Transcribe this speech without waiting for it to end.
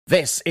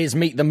This is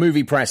Meet the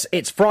Movie Press.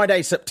 It's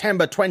Friday,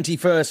 September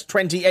 21st,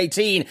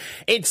 2018.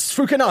 It's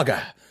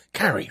Fukunaga.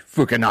 Cary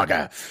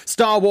Fukunaga.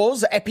 Star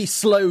Wars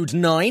Episode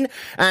 9.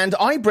 And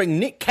I bring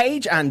Nick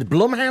Cage and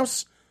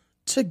Blumhouse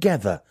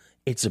together.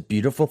 It's a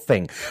beautiful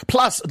thing.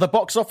 Plus, the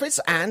box office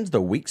and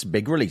the week's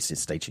big releases.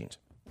 Stay tuned.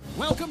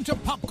 Welcome to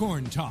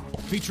Popcorn Talk,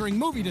 featuring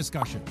movie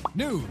discussion,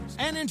 news,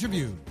 and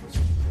interviews.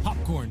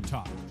 Popcorn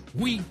Talk.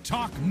 We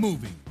talk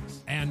movies.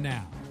 And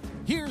now,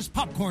 here's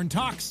Popcorn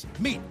Talk's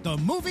Meet the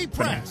Movie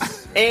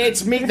Press.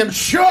 It's Meet the...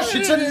 Shush,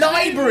 it's a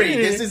library.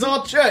 This is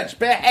our church.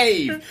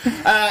 Behave.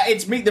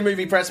 It's Meet the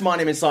Movie Press. My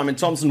name is Simon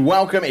Thompson.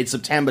 Welcome. It's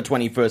September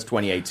 21st,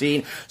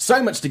 2018.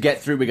 So much to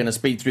get through. We're going to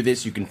speed through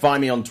this. You can find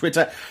me on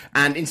Twitter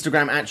and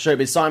Instagram at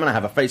Showbiz Simon. I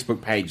have a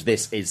Facebook page.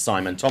 This is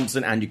Simon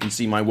Thompson. And you can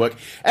see my work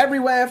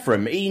everywhere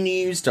from E!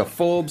 News to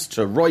Forbes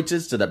to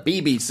Reuters to the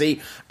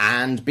BBC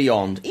and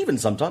beyond. Even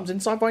sometimes in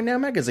Sci-Fi Now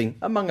magazine,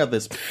 among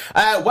others.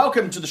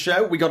 Welcome to the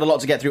show. We got a lot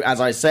to get through, as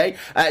I say.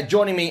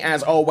 Joining me,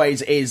 as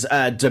always, is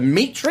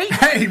Dimitri.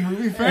 Hey,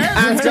 movie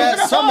fans. And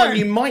someone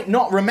you might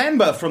not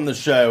remember from the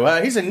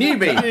show. He's a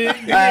newbie.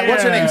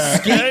 What's your name?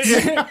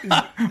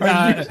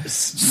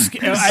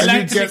 Skeet? I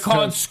like to be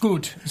called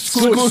Scoot.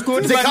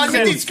 Scoot. They can't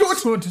meet these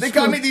Scoot. They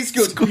can't meet these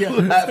Scoot.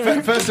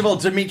 First of all,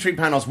 Dimitri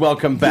Panos,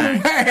 welcome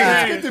back.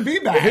 Hey, it's good to be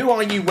back. Who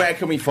are you? Where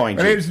can we find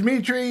My you? name is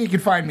Dimitri. You can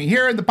find me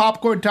here at the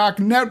Popcorn Talk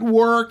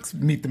Network.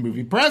 Meet the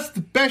Movie Press,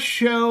 the best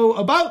show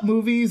about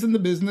movies and the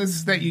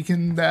business that you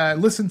can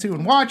listen to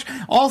and watch.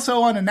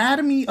 Also on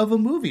Anatomy of a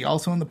Movie,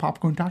 also on the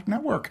Popcorn Talk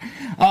Network,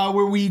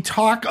 where we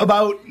talk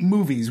about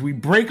movies. We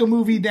break a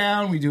movie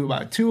down. We do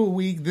about 2 a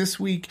week. This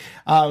week,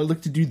 we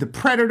look to do The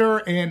Predator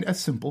and A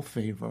Simple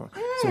Favor.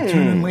 So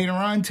tune in later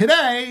on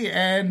today,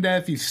 and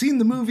if you've seen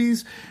the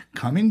movies,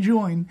 come and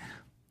join.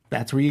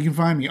 That's where you can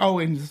find me. Oh,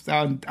 and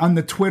on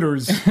the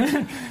Twitters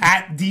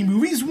at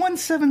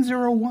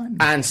DMovies1701.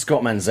 And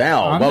Scott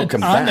Manzel,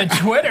 welcome back. On the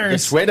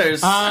Twitters. The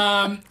Twitters.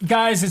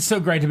 Guys, it's so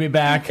great to be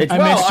back. It's, I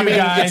missed you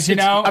guys, you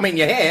know. I mean,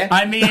 you're here.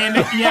 I mean,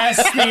 yes,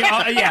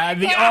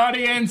 the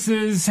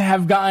audiences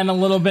have gotten a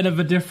little bit of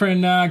a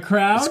different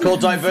crowd. It's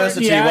called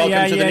diversity.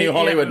 Welcome to the new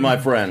Hollywood, my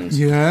friends.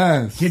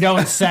 Yes. You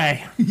don't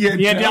say. You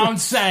don't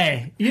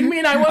say. You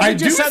mean I wasn't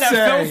just at that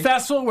film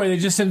festival where they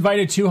just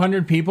invited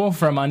 200 people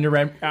from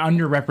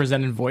underrepresented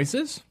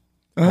voices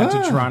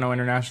to Toronto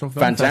International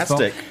Film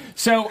Fantastic. Festival.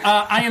 So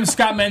I am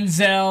Scott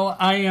Menzel.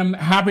 I am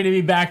happy to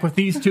be back with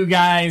these two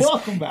guys.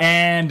 Welcome back.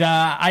 And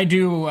I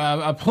do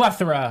a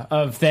plethora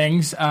of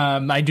things.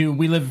 I do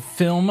We Live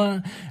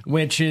Film,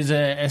 which is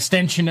an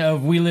extension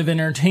of We Live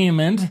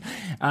Entertainment.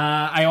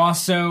 I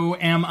also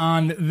am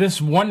on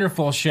this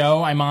wonderful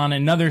show. I'm on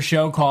another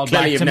show called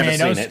Clearly Black you've Tomatoes.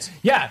 never seen it.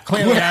 Yeah,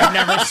 clearly I've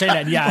never seen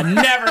it. Yeah,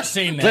 never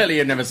seen it. Clearly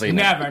you've never seen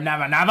it. Never.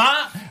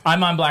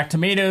 I'm on Black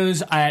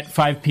Tomatoes at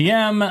 5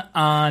 p.m.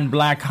 on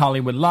Black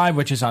Hollywood Live,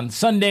 which is on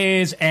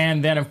Sundays.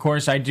 And then, of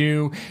course, I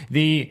do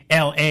the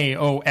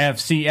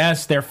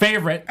LAOFCS, their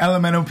favorite.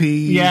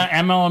 LMNOP.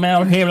 Yeah,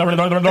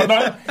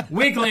 MLML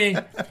weekly.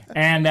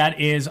 And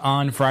that is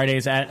on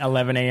Fridays at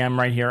 11 a.m.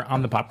 right here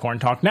on the Popcorn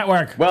Talk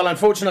Network. Well,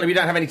 unfortunately, we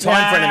don't have any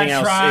time for anything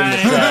else in the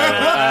show.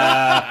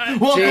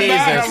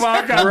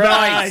 Welcome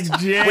Christ.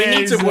 back. We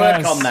need to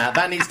work on that.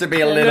 That needs to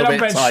be a little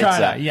bit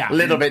tighter. Yeah. A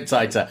little bit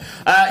tighter.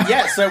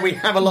 So we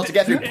have a lot to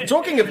get through.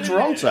 Talking of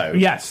Toronto,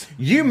 Yes.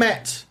 you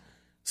met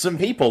some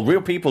people,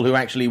 real people who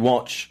actually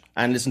watch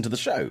and listen to the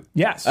show.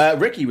 Yes.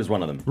 Ricky was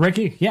one of them.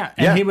 Ricky, yeah.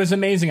 And he was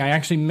amazing. I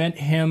actually met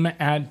him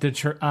at the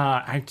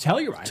Telluride.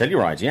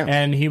 Telluride, yeah.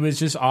 And he was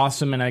just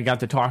awesome, and I got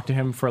to talk to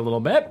him for a little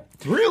bit.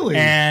 Really?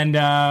 And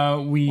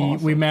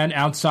we met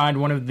outside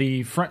one of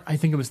the I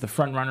think it was the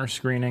front runner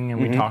screening,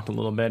 and we talked a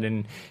little bit,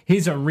 and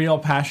he's a real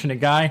passionate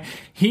guy.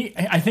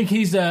 I think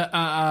he's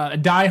a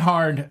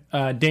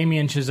diehard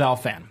Damien Chazelle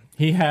fan.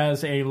 He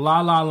has a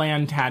La La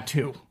Land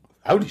tattoo.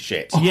 Holy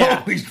shit.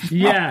 Yeah. Oh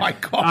my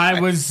God. I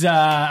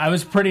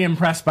was pretty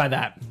impressed by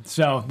that.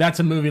 So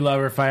that's a movie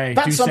lover if I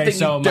That's do something say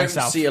so you don't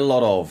myself. see a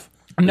lot of.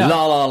 No.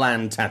 La La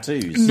Land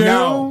tattoos.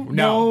 No.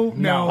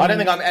 I don't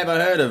think I've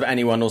ever heard of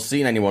anyone or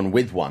seen anyone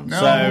with one.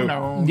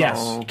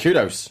 Yes.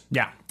 Kudos.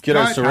 Yeah.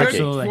 Kudos to Ricky.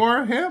 Absolutely.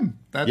 For him.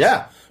 That's,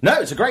 Yeah.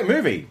 No, it's a great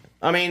movie.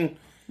 I mean,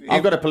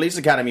 I've got a Police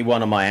Academy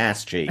one on my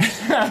ass cheek.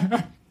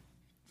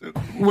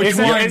 Which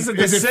one? Is it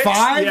Is it sixth?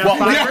 5? Yeah, What,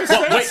 5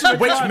 or 6?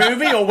 which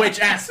movie or which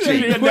ass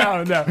cheek?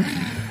 No.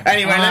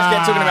 Anyway, let's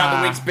get talking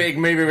about the week's big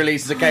movie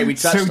releases. Okay, we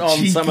touched So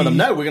on some of them. cheeky.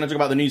 No, we're going to talk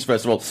about the news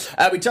first of all.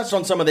 We touched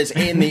on some of this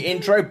in the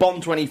intro.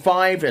 Bond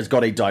 25 has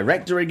got a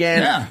director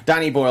again. Yeah.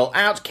 Danny Boyle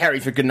out.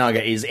 Cary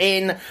Fukunaga is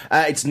in.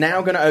 It's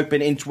now going to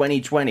open in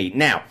 2020.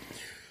 Now,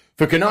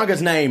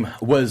 Fukunaga's name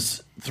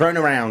was thrown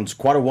around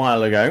quite a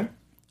while ago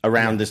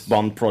around this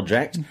Bond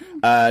project.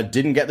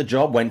 Didn't get the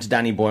job, went to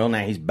Danny Boyle,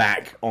 now he's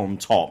back on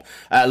top.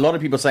 A lot of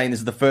people saying this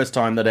is the first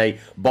time that a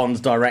Bond's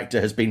director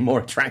has been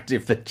more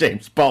attractive than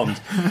James Bond.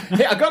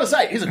 I've got to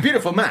say, he's a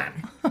beautiful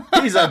man.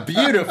 He's a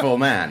beautiful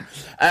man.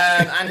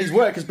 And his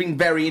work has been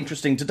very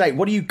interesting to date.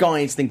 What do you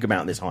guys think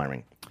about this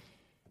hiring?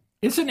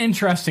 It's an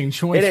interesting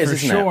choice It is, for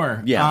isn't sure.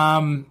 it? Yeah.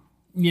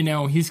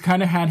 he's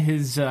kind of had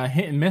his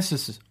hit and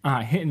misses.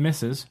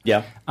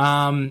 Yeah.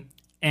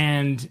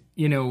 And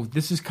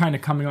this is kind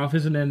of coming off,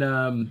 isn't it?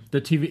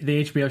 The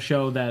HBO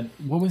show that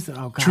what was it?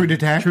 Oh, God. True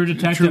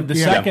Detective, the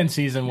second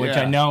season, which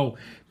I know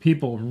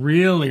people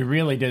really,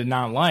 really did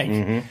not like.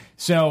 Mm-hmm.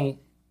 So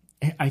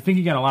I think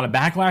he got a lot of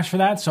backlash for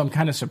that. So I'm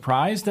kind of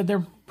surprised that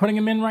they're putting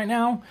him in right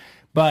now.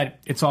 But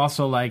it's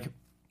also like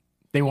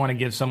they want to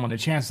give someone a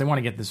chance. They want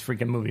to get this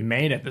freaking movie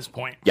made at this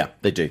point. Yeah,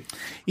 they do.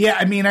 Yeah,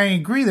 I mean, I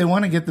agree. They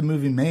want to get the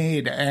movie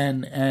made,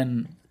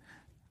 and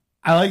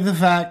I like the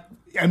fact.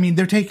 I mean,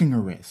 they're taking a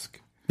risk.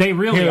 They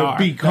really are.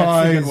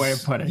 Because, that's a good way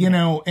of putting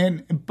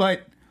it.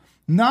 But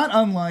not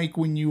unlike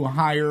when you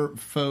hire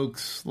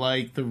folks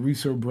like the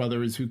Russo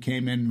brothers who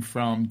came in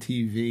from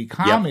TV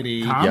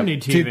comedy,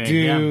 TV, to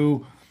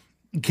do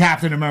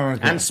Captain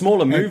America and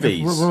smaller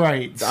movies.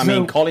 Right. I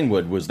mean,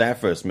 Collingwood was their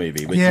first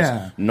movie, which is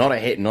not a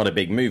hit, not a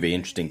big movie.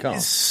 Interesting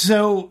cast.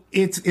 So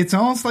it's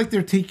almost like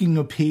they're taking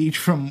a page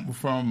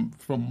from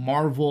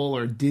Marvel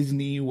or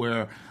Disney,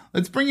 where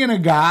let's bring in a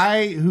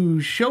guy who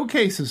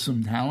showcases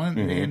some talent,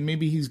 and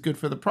maybe he's good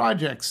for the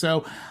project.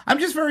 So I'm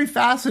just very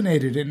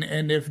fascinated,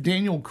 and if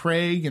Daniel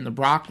Craig and the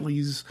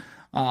Broccoli's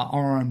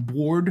are on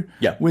board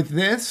with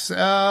this.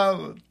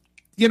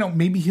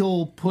 Maybe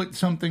he'll put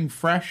something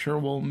fresh, or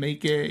we'll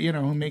make it,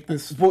 make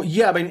this. Well,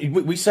 yeah, I mean,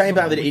 we say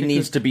about that it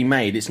needs to be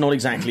made. It's not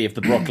exactly if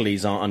the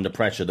Broccolis are under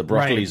pressure. The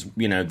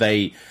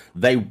Broccolis,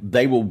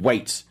 they will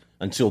wait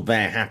until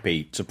they're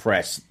happy to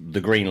press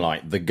the green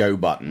light, the go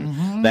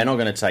button. They're not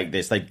going to take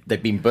this.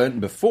 They've been burnt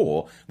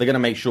before. They're going to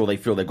make sure they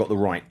feel they've got the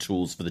right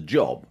tools for the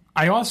job.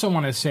 I also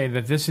want to say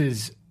that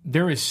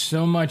there is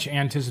so much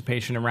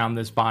anticipation around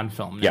this Bond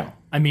film now. Yeah.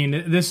 I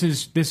mean, this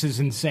is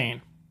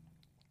insane.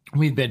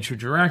 We've been through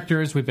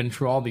directors. We've been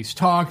through all these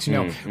talks.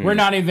 We're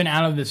not even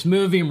out of this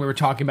movie, and we were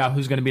talking about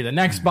who's going to be the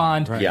next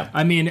Bond. Right. Yeah.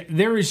 I mean,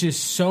 there is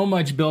just so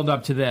much build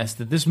up to this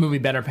that this movie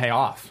better pay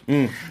off.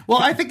 Well,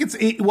 I think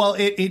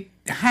it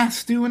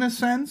has to, in a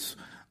sense,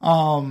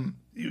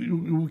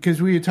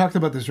 because we had talked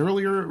about this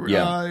earlier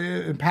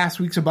in past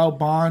weeks about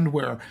Bond,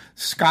 where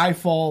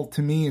Skyfall,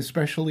 to me,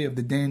 especially of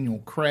the Daniel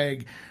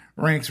Craig,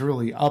 ranks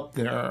really up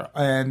there,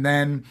 and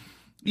then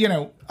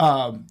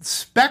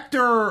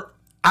Spectre.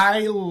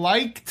 I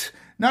liked,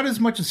 not as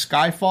much as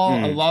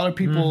Skyfall. A lot of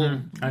people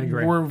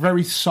were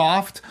very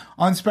soft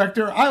on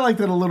Spectre. I liked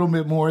it a little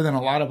bit more than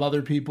a lot of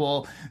other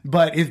people.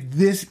 But if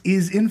this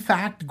is, in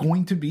fact,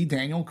 going to be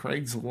Daniel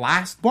Craig's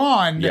last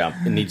Bond... Yeah,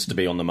 it needs to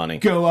be on the money.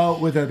 Go out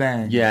with a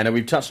bang. Yeah, no,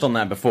 we've touched on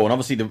that before. And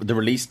obviously the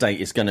release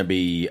date is going to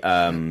be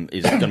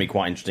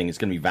quite interesting. It's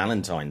going to be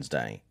Valentine's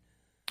Day.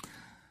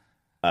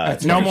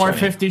 No more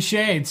 50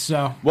 Shades,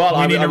 so we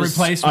need a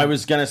replacement. I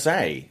was going to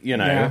say,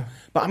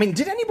 But, I mean,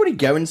 did anybody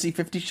go and see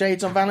 50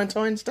 Shades on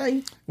Valentine's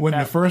Day? When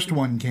the first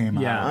one came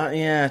out.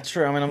 Yeah,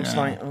 true. I mean, I'm just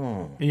like,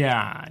 oh. Yeah,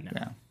 I know.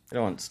 Yeah. I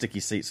don't want sticky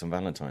seats on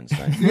Valentine's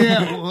Day.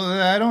 Yeah, well,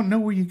 I don't know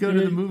where you go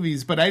to the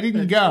movies, but I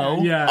didn't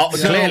go. Yeah. Oh,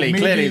 so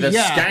clearly, the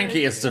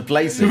skankiest of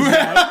places.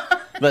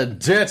 The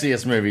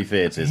dirtiest movie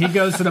theaters. He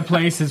goes to the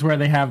places where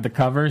they have the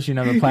covers,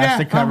 the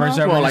plastic covers.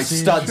 Well, like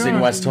Studs in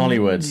West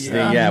Hollywood.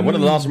 One of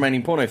the last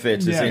remaining porno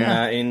theaters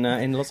in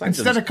Los Angeles.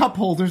 Instead of cup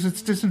holders,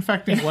 it's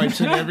disinfectant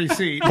wipes in every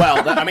seat.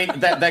 Well,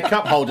 they're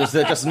cup holders.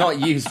 They're just not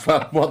used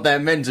for what they're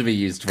meant to be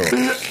used for.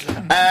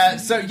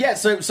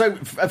 So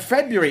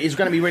February is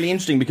going to be really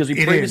interesting because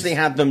we previously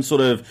had them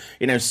sort of,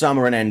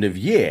 summer and end of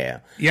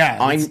year. Yeah.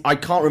 I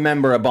can't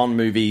remember a Bond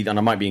movie, and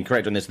I might be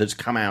incorrect on this, that's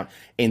come out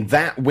in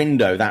that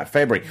window, that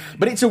February.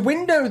 But it's a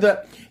window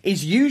that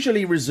is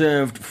usually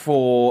reserved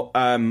for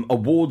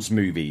awards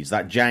movies,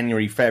 that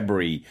January,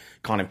 February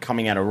kind of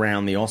coming out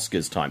around the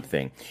Oscars type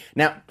thing.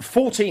 Now,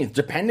 14th,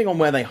 depending on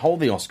where they hold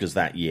the Oscars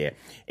that year,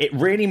 it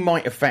really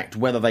might affect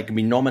whether they can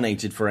be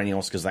nominated for any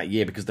Oscars that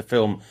year because the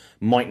film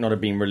might not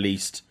have been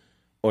released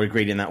or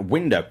agreed in that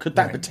window. Could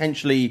that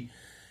potentially...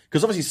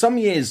 Because obviously some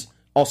years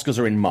Oscars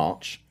are in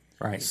March,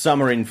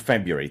 some are in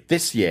February.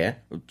 This year,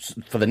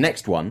 for the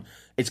next one,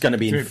 it's going to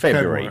be in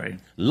February.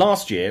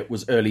 Last year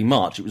was early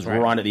March. It was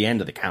right at the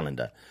end of the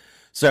calendar.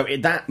 So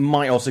that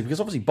might also, because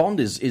obviously Bond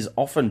is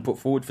often put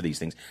forward for these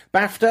things.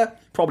 BAFTA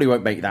probably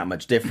won't make that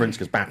much difference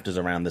because BAFTA's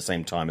around the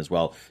same time as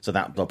well. So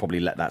they'll probably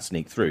let that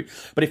sneak through.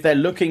 But if they're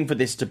looking for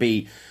this to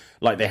be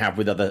like they have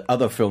with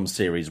other film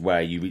series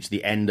where you reach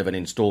the end of an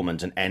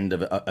installment, an end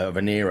of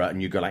an era,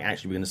 and you go like,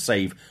 actually, we're going to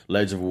save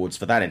loads of awards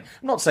for that end.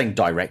 I'm not saying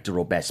director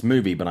or best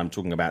movie, but I'm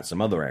talking about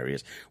some other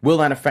areas. Will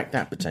that affect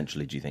that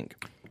potentially, do you think?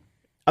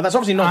 And that's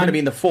obviously not going to be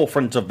in the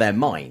forefront of their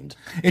mind.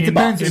 It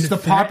depends if the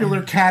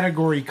popular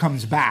category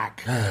comes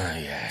back.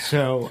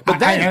 So, but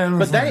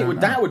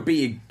that would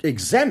be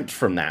exempt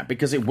from that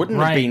because it wouldn't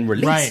have been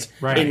released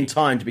in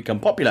time to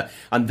become popular.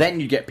 And then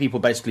you get people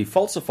basically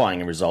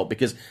falsifying a result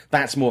because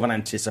that's more of an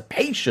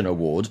anticipation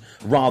award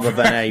rather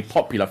than a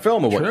popular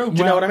film award. True. Do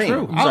you know what I mean?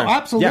 True. Oh,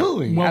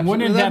 absolutely. Yeah. Well,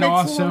 Absolutely.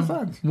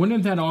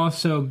 wouldn't that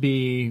also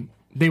be...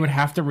 They would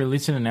have to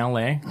release it in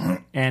L.A.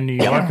 and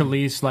New York at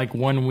least like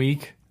 1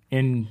 week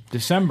in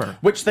December.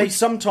 Which they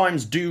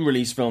sometimes do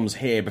release films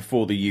here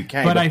before the UK,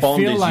 But but I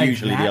Bond feel is like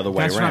usually the other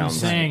way that's around. what I'm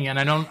saying, and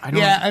I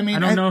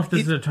don't know if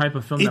this is the type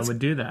of film that would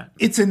do that.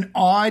 It's an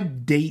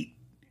odd date,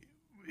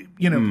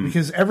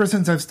 because ever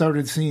since I've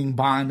started seeing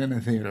Bond in a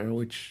theater,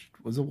 which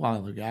was a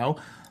while ago,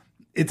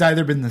 it's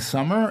either been the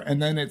summer and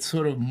then it's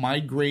sort of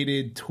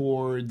migrated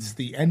towards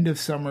the end of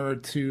summer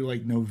to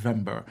like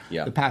November.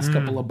 Yeah. The past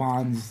couple of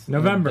Bonds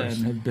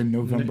Novembers. have been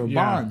November Yeah.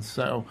 Bonds.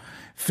 So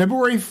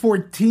February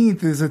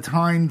 14th is a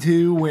time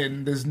too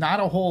when there's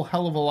not a whole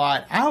hell of a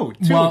lot out.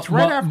 Too. It's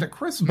right after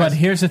Christmas. But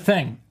here's the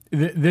thing.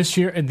 This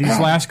year, these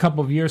last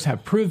couple of years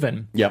have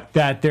proven Yep.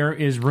 that there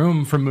is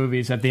room for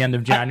movies at the end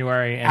of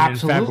January and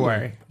absolutely. in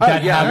February Oh,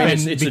 that yeah, I mean,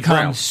 have it's a become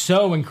drought.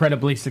 so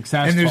incredibly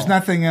successful. and there's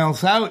nothing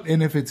else out,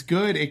 and if it's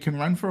good, it can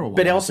run for a while.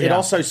 But it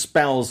also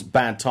spells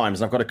bad times.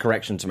 And I've got a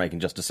correction to make in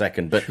just a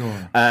second. But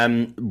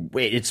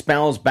it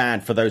spells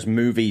bad for those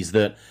movies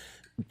that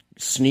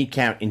sneak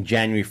out in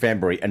January,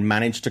 February, and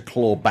manage to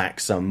claw back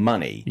some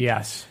money.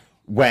 Yes.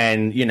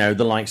 When,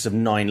 the likes of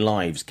 9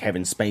 Lives,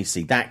 Kevin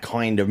Spacey, that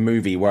kind of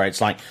movie where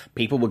it's like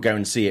people will go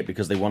and see it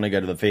because they want to go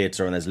to the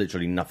theater and there's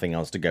literally nothing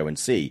else to go and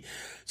see.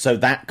 So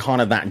that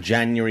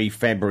January,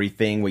 February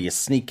thing where you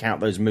sneak out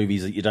those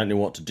movies that you don't know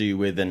what to do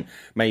with, and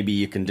maybe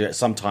you can do it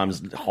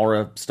sometimes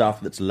horror stuff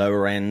that's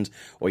lower end,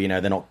 or,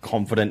 they're not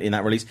confident in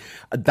that release.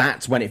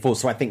 That's when it falls.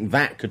 So I think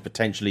that could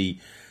potentially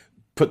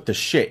put the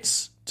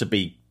shits, to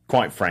be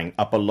quite frank,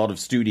 up a lot of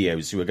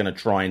studios who are going to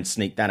try and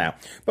sneak that out.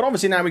 But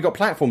obviously now we've got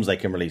platforms they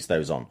can release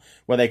those on,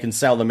 where they can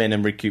sell them in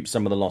and recoup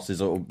some of the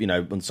losses, or,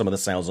 on some of the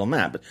sales on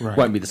that, but it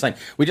won't be the same.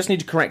 We just need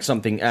to correct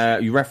something.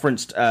 You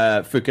referenced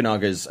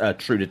Fukunaga's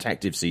True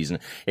Detective season.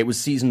 It was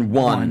season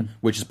 1,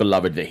 which is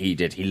Beloved, that he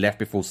did. He left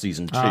before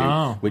season 2,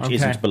 which okay.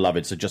 isn't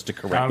Beloved, so just to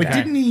correct Okay. But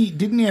that.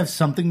 didn't he have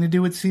something to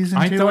do with season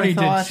 2? I thought he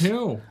did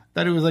too.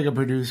 Thought he was like a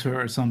producer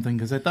or something,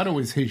 because I thought it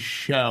was his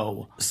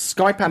show.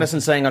 Sky Patterson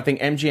saying, I think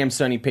MGM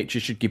Sony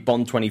Pictures should give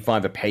Bond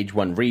 25 a page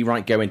 1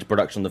 rewrite, go into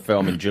production of the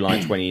film in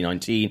July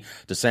 2019,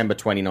 December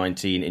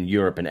 2019 in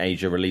Europe and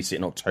Asia, release it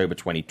in October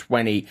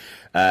 2020.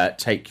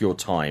 Take your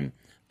time.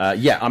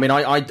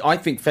 I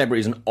think February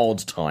is an odd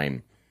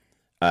time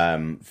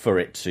for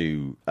it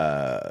to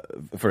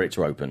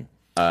open.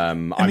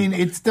 I'm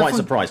it's quite definitely-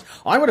 surprised.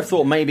 I would have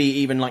thought maybe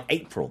even like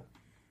April.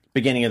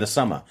 Beginning of the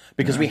summer,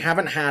 because we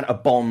haven't had a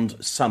Bond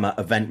summer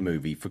event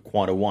movie for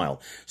quite a while.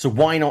 So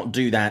why not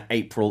do that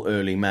April,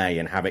 early May,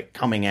 and have it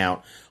coming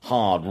out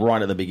hard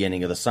right at the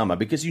beginning of the summer?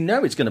 Because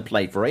it's going to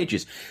play for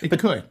ages. It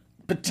could.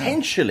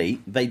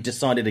 Potentially, they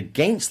decided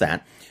against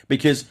that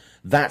because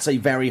that's a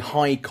very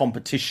high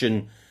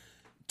competition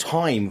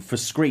time for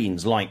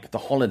screens like the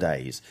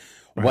holidays.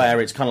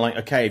 Where it's kind of like,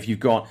 okay, if you've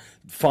got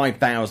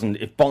 5,000,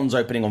 if Bond's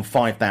opening on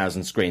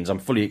 5,000 screens, I'm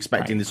fully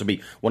expecting this will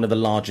be one of the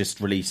largest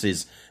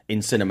releases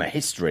in cinema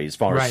history as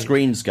far as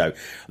screens go.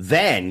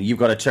 Then you've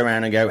got to turn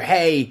around and go,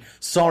 hey,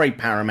 sorry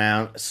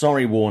Paramount,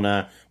 sorry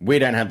Warner, we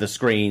don't have the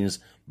screens,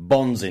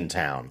 Bond's in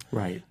town.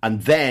 Right.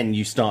 And then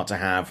you start to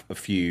have a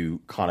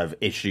few kind of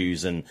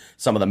issues, and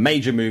some of the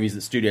major movies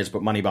that studios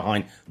put money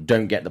behind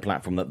don't get the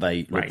platform that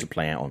they look to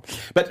play out on.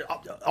 But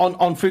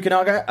on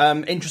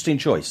Fukunaga, interesting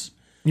choice.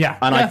 Yeah,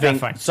 and I think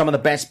definitely. some of the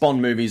best Bond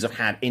movies have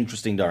had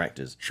interesting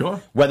directors.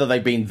 Sure. Whether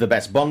they've been the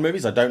best Bond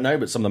movies, I don't know,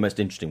 but some of the most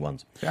interesting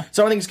ones. Yeah.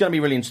 So I think it's going to be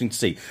really interesting to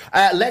see.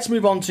 Let's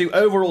move on to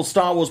overall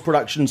Star Wars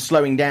production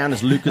slowing down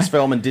as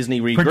Lucasfilm and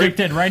Disney regroup.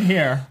 Predicted right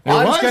here.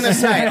 I was going to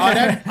say,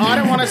 I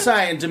don't want to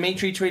say, and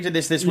Dimitri tweeted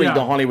this week, Yeah.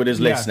 that Hollywood is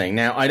Yeah. listening.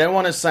 Now, I don't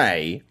want to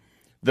say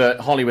that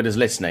Hollywood is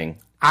listening,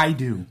 I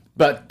do.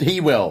 but he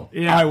will.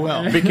 Yeah. I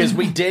will. Because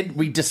we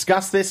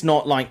discussed this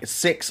not like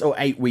 6 or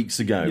 8 weeks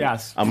ago.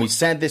 Yes. And we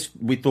said this,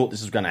 we thought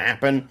this was going to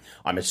happen.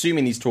 I'm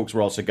assuming these talks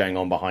were also going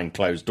on behind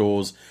closed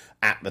doors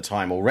at the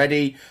time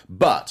already.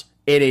 But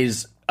it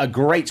is a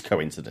great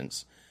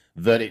coincidence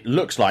that it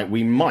looks like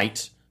we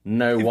might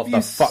know what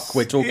the fuck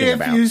we're talking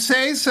about. If you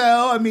say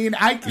so, I mean,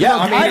 I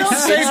don't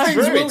it's say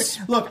true. things.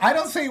 It's- I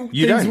don't say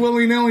You things don't.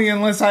 willy nilly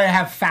unless I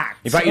have facts.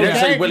 In fact, you don't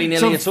okay? say willy-nilly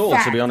So at all, to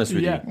fact. be honest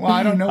with Yeah. you. Well,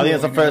 I don't know. I think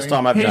that's the first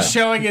time I've He's done.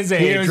 showing his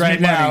age Here's right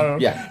your now.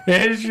 money. Yeah.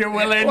 Here's your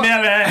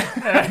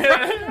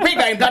willy-nilly. We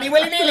going bloody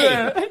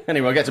willy-nilly.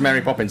 Anyway, we'll get to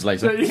Mary Poppins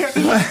later.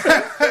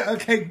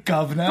 Okay,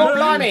 governor. Oh,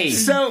 blimey.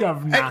 So,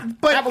 Governor.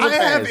 but Apples I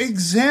and have pears.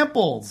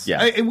 examples.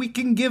 Yeah. We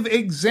can give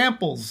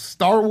examples.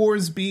 Star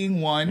Wars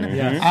being one.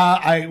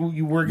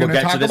 Mm-hmm. We're going to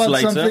get to talk this about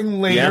later. something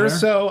later, Yeah.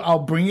 so I'll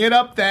bring it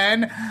up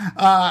then.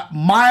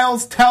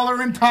 Miles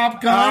Teller in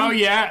Top Gun. Oh,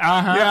 yeah.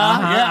 Uh-huh.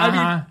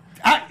 Yeah.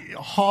 I mean,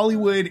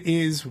 Hollywood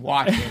is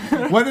watching.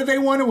 Whether they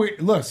want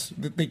to look,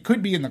 they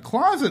could be in the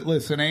closet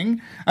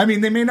listening. I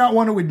mean, they may not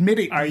want to admit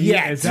it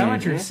yet. Is that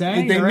what you're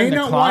saying? They They're may in the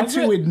not want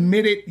to closet?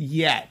 admit it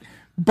yet,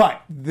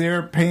 but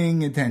they're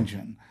paying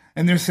attention.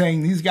 And they're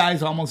saying these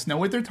guys almost know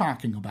what they're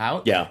talking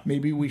about. Yeah.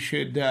 Maybe we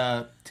should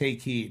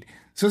take heed.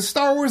 So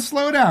Star Wars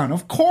slowdown.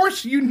 Of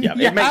course you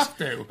Yeah, have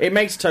to. It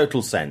makes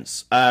total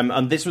sense.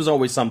 And this was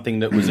always something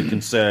that was a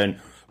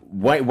concern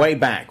way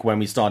back when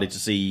we started to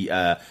see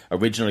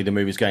originally the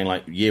movies going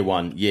like year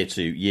 1, year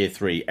 2, year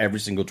 3, every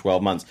single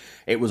 12 months,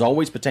 it was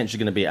always potentially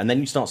going to be, and then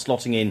you start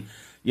slotting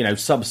in,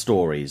 sub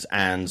stories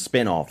and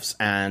spin-offs,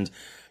 and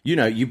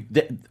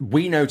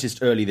we noticed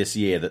early this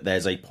year that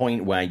there's a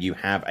point where you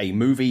have a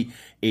movie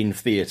in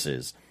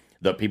theaters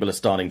that people are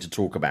starting to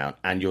talk about,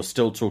 and you're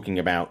still talking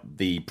about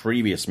the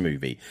previous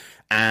movie.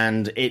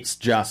 And it's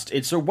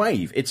a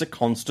wave. It's a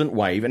constant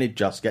wave, and it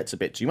just gets a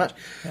bit too much.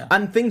 Yeah.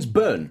 And things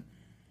burn.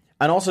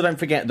 And also don't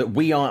forget that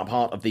we are a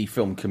part of the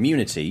film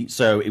community,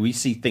 so we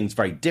see things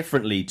very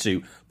differently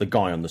to the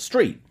guy on the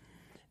street.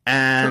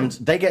 And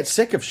they get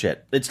sick of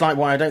shit. It's like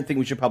why I don't think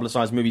we should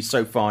publicize movies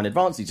so far in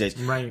advance these days.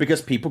 Right.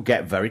 Because people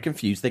get very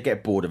confused. They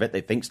get bored of it.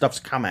 They think stuff's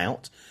come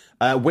out.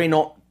 We're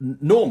not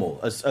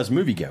normal as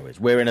moviegoers.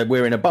 We're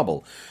in a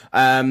bubble,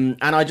 and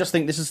I just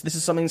think this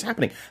is something that's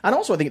happening. And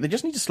also, I think they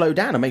just need to slow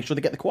down and make sure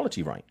they get the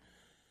quality right.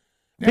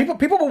 Yeah.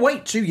 People will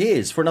wait 2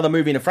 years for another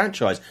movie in a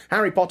franchise.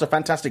 Harry Potter,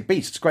 Fantastic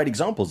Beasts, great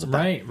examples of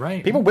that.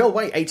 Right. People will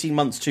wait 18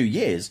 months, 2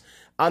 years,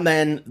 and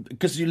then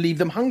because you leave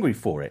them hungry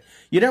for it.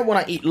 You don't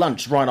want to eat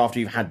lunch right after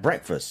you've had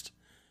breakfast.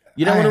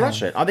 You don't want to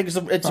rush it. I think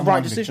it's the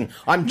right decision.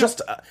 I'm just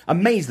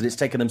amazed that it's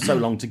taken them so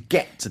long to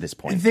get to this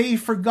point. They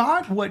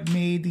forgot what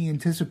made the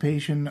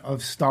anticipation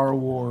of Star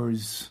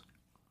Wars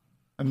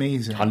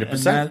amazing. 100%. And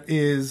that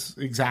is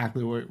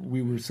exactly what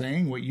we were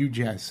saying, what you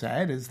just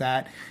said, is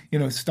that,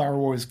 Star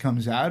Wars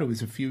comes out. It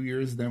was a few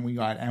years, then we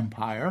got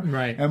Empire.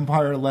 Right.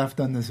 Empire left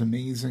on this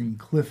amazing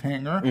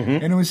cliffhanger.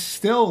 Mm-hmm. And it was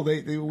still,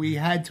 we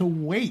had to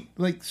wait.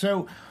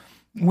 So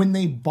when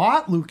they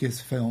bought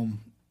Lucasfilm,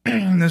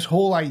 this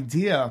whole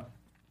idea...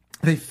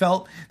 They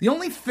felt the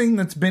only thing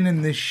that's been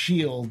in this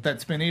shield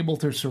that's been able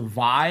to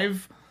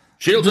survive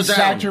the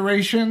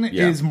saturation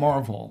is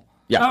Marvel.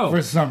 Yeah,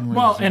 for some reason.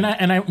 Well,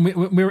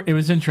 it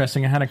was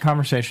interesting. I had a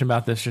conversation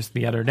about this just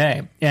the other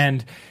day,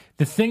 and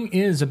the thing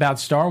is about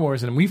Star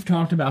Wars, and we've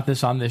talked about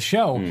this on this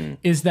show,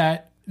 is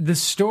that the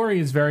story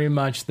is very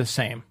much the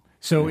same.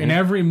 So in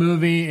every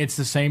movie, it's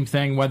the same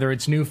thing, whether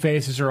it's new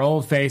faces or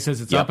old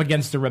faces. It's up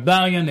against the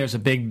rebellion. There's a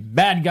big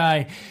bad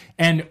guy.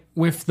 And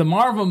with the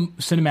Marvel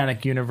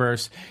Cinematic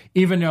Universe,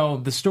 even though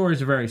the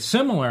stories are very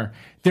similar,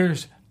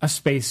 there's a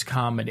space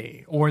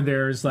comedy or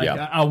there's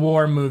a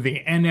war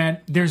movie, and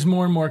that there's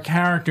more and more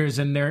characters,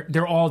 and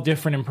they're all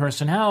different in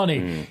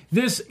personality.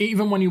 This,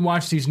 even when you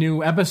watch these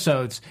new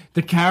episodes,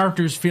 the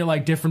characters feel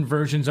like different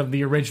versions of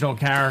the original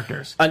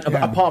characters. And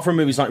apart from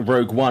movies like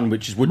Rogue One,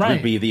 which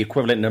would be the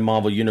equivalent in the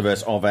Marvel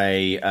Universe of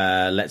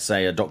let's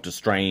say a Doctor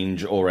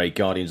Strange or a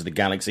Guardians of the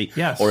Galaxy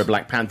or a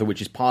Black Panther,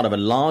 which is part of a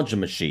larger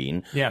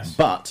machine,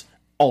 but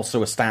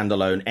also a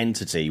standalone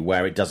entity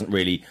where it doesn't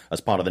really,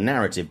 as part of the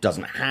narrative,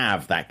 doesn't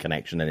have that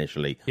connection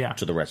initially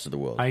to the rest of the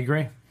world. I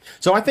agree.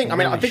 So I think,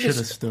 I think should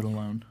have stood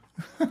alone.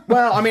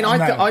 Well,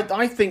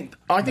 I think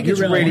you it's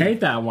really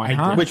hate that one,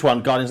 huh? Which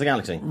one? Guardians of the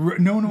Galaxy?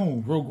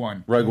 No, Rogue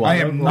One. Rogue One. I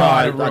am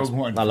not a Rogue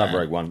One. I love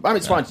Rogue One.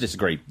 It's fine to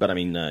disagree, but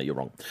you're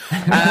wrong.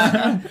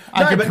 I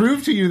can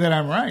prove to you that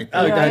I'm right.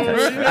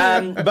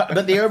 Okay.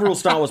 But the overall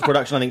Star Wars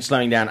production, I think,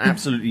 slowing down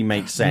absolutely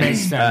makes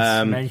sense.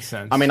 Makes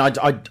sense.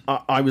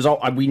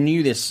 We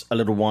knew this a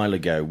little while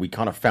ago. We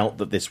kind of felt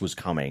that this was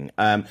coming.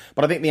 But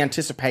I think the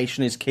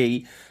anticipation is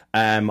key.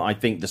 I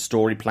think the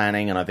story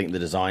planning and I think the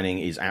designing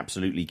is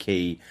absolutely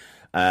key.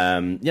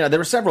 There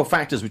are several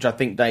factors which I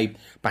think they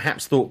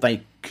perhaps thought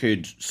they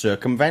could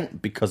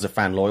circumvent because of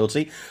fan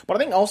loyalty. But I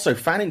think also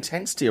fan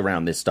intensity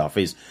around this stuff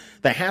is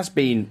there has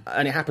been,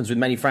 and it happens with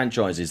many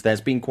franchises,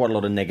 there's been quite a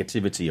lot of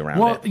negativity around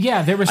it. Well,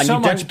 yeah, there was so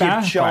much backlash. And you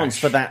don't give chance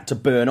for that to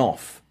burn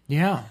off.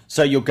 Yeah.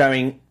 So you're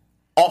going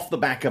off the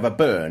back of a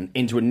burn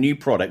into a new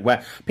product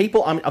where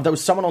people, there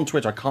was someone on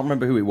Twitter, I can't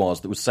remember who it was,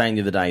 that was saying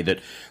the other day that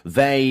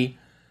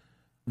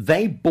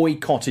they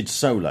boycotted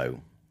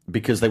Solo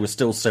because they were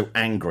still so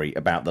angry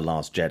about The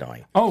Last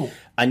Jedi. Oh,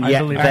 and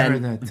yet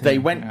then they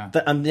went,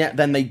 and yet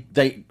then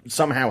they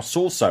somehow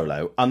saw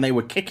Solo and they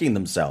were kicking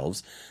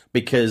themselves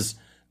because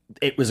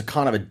it was a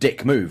kind of a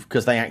dick move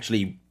because they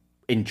actually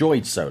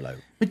enjoyed Solo.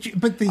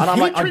 But the and I'm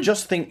like, I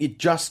just think you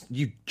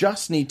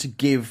just need to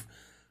give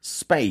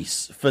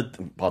space for,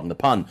 pardon the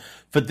pun,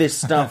 for this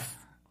stuff.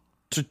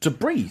 To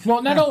breathe.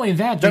 Well, not only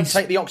that, don't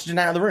take the oxygen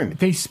out of the room.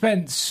 They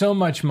spent so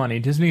much money.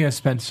 Disney has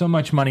spent so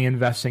much money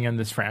investing in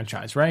this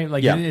franchise, right?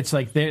 It's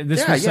like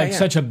this was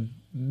such a,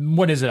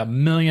 what is it, $1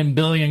 million,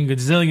 billion,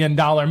 gazillion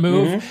dollar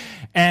move.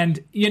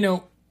 And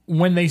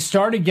when they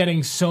started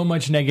getting so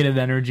much negative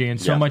energy and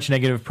so much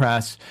negative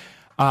press,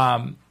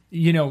 not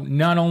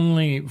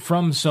only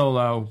from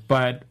Solo,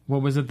 but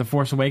what was it, The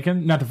Force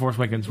Awakens? Not The Force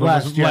Awakens.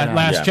 Last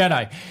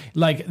Jedi.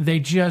 Like they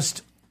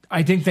just.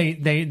 I think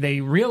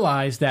they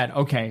realized that,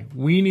 okay,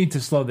 we need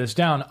to slow this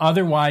down.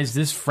 Otherwise,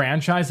 this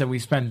franchise that we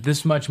spent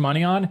this much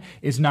money on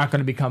is not going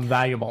to become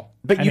valuable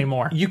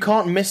anymore. You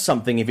can't miss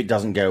something if it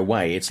doesn't go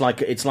away. It's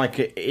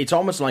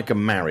almost like a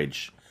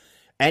marriage.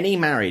 Any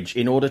marriage,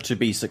 in order to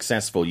be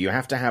successful, you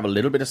have to have a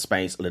little bit of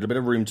space, a little bit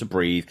of room to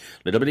breathe,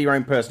 a little bit of your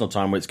own personal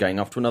time where it's going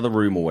off to another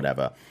room or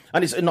whatever.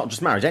 And it's not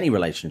just marriage, any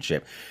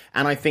relationship.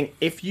 And I think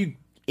if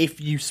if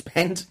you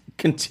spend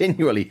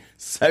continually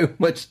so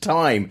much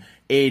time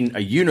in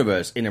a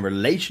universe, in a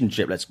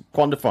relationship, let's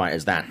quantify it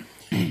as that,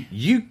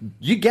 you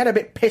get a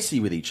bit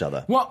pissy with each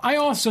other. Well, I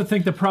also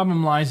think the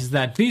problem lies is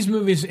that these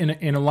movies,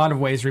 in a lot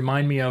of ways,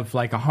 remind me of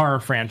like a horror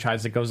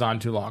franchise that goes on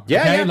too long.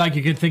 Yeah, yeah. Like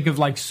you could think of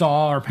like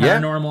Saw or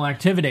Paranormal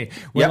Activity,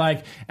 where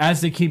like as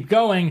they keep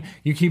going,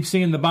 you keep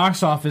seeing the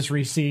box office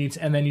receipts,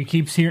 and then you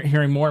keep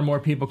hearing more and more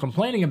people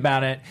complaining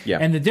about it. Yeah.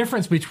 And the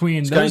difference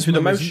between going those through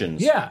the movies,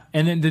 motions. yeah,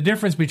 and then the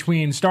difference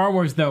between Star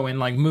Wars though and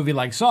like a movie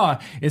like Saw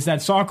is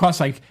that Saw costs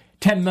like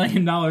 $10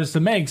 million to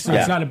make, so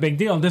it's not a big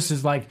deal. This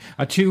is like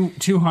a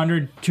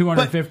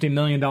 $250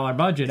 million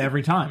budget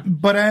every time.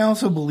 But I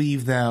also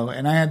believe, though,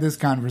 and I had this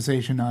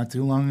conversation not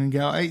too long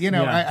ago,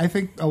 I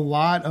think a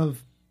lot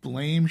of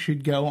blame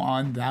should go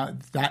on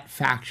that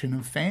faction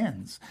of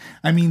fans.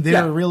 I mean,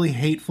 they're really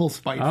hateful,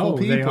 spiteful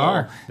people. They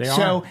are.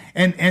 So,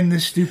 and the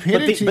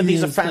stupidity But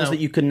these are is, fans that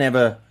you can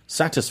never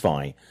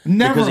satisfy.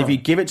 Never. Because if you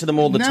give it to them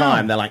all the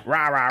time, they're like,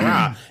 rah, rah,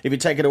 rah. If you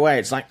take it away,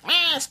 it's like,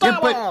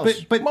 Star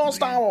Wars! But More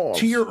Star Wars!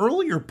 To your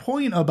earlier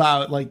point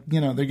about, like,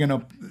 they're going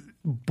to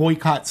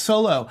boycott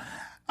Solo,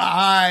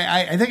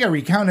 I think I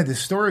recounted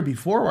this story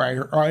before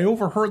where I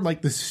overheard,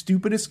 like, the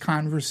stupidest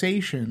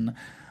conversation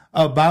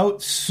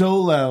about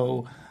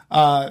Solo.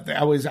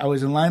 I was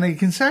in line at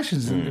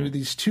concessions, and there were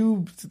these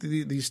two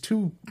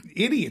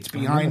idiots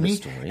behind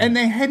me, and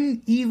they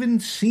hadn't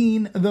even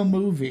seen the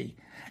movie.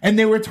 And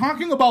they were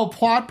talking about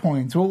plot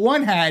points. Well,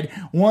 one had,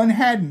 one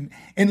hadn't.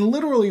 And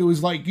literally it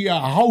was like,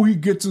 how he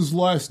gets his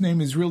last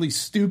name is really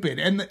stupid.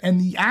 And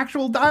the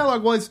actual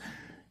dialogue was,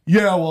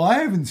 well, I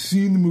haven't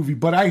seen the movie,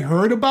 but I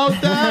heard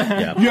about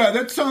that.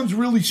 That sounds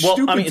really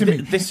stupid to me.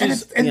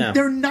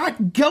 They're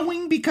not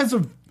going because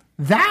of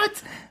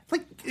that.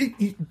 Like,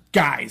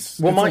 guys,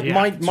 well,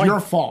 it's your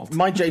fault.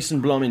 My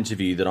Jason Blum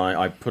interview that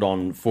I put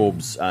on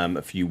Forbes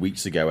a few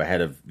weeks ago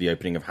ahead of the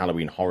opening of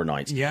Halloween Horror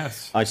Nights.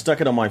 Yes. I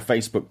stuck it on my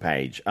Facebook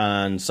page,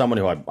 and someone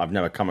who I've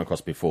never come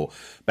across before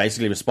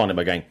basically responded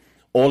by going,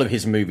 all of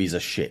his movies are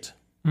shit.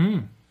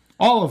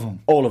 All of them.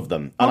 All of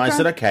them. And I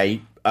said,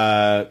 okay,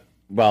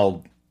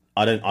 well,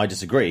 I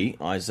disagree.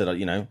 I said,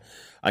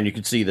 and you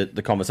could see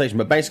the conversation.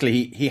 But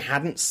basically, he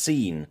hadn't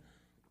seen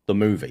the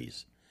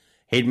movies.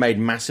 He'd made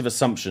massive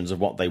assumptions of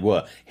what they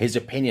were. His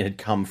opinion had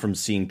come from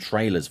seeing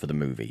trailers for the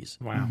movies.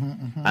 Wow.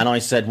 And I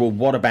said, well,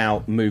 what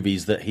about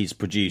movies that he's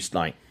produced,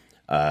 like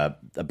A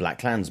Black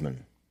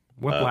Klansman?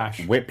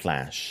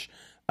 Whiplash.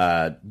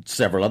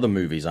 Several other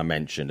movies I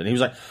mentioned. And he was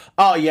like,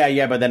 oh,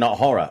 yeah, but they're not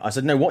horror. I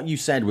said, no, what you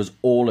said was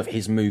all of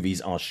his movies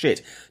are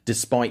shit,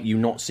 despite you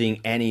not seeing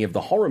any of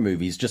the horror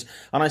movies.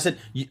 And I said,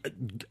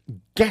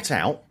 Get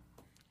Out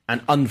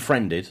and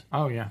Unfriended.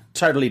 Oh, yeah.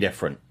 Totally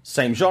different.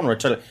 Same genre.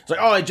 Totally. It's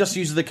like, it just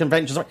uses the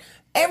conventions. Like,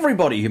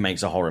 everybody who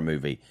makes a horror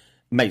movie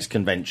makes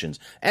conventions.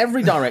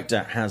 Every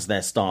director has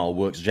their style,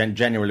 works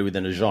generally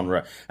within a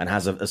genre, and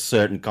has a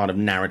certain kind of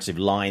narrative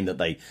line that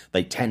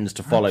they tend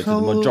to follow to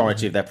the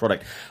majority of their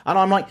product. And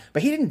I'm like,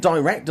 but he didn't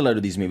direct a load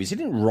of these movies. He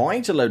didn't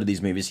write a load of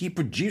these movies. He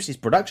produced his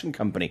production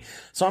company.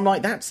 So I'm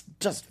like, that's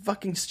just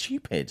fucking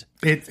stupid.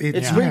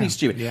 It's really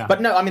stupid. Yeah. But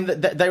no, I mean,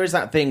 there is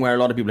that thing where a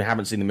lot of people who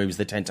haven't seen the movies,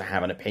 they tend to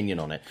have an opinion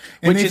on it.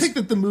 And they think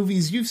that the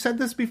movies, you've said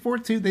this before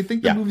too, they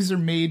think the movies are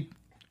made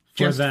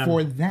just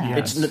for them.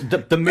 Yes.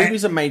 The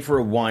movies are made for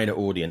a wider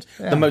audience.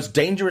 Yeah. The most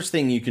dangerous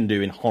thing you can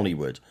do in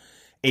Hollywood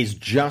is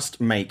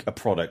just make a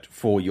product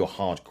for your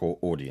hardcore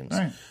audience.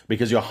 Right.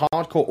 Because your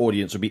hardcore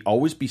audience will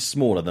always be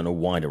smaller than a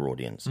wider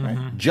audience.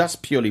 Right.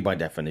 Just purely by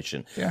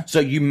definition. Yeah. So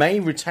you may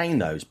retain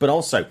those, but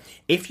also,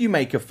 if you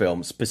make a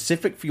film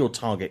specific for your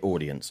target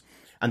audience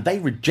and they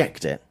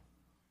reject it,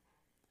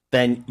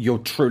 then you're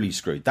truly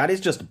screwed. That is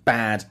just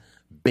bad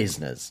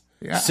business.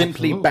 Yeah,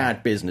 simply absolutely.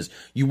 Bad business.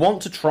 You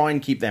want to try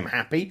and keep them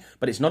happy,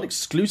 but it's not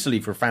exclusively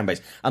for a fan base.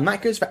 And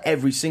that goes for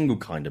every single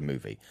kind of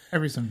movie.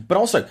 Every single. But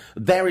also,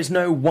 there is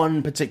no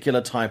one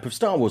particular type of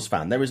Star Wars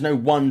fan. There is no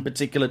one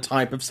particular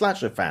type of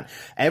slasher fan.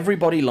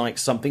 Everybody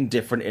likes something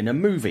different in a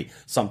movie.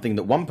 Something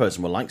that one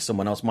person will like,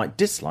 someone else might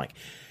dislike.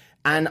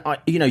 And,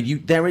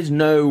 there is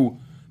no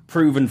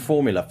proven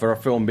formula for a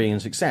film being a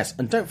success.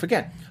 And don't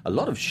forget, a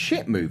lot of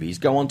shit movies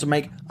go on to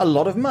make a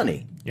lot of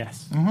money.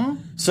 Yes. Mm-hmm.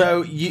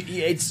 So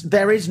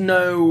there's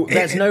no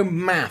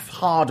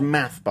hard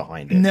math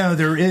behind it. No,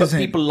 there isn't. But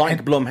people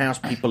like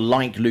Blumhouse, people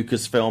like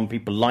Lucasfilm,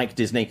 people like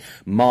Disney,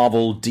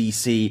 Marvel,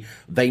 DC.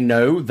 They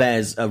know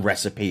there's a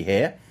recipe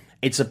here.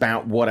 It's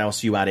about what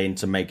else you add in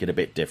to make it a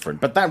bit different.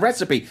 But that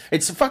recipe,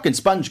 it's a fucking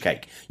sponge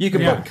cake. You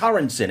can put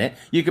currants in it.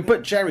 You can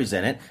put cherries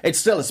in it. It's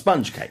still a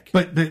sponge cake.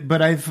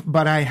 But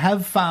I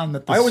have found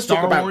that I always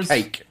talk about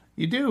cake.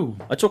 You do.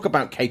 I talk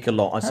about cake a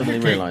lot. I suddenly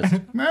realised.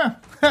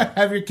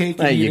 Have your cake.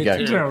 There you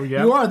go.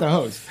 You are the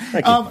host.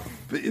 Thank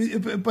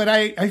you. But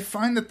I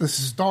find that the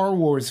Star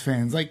Wars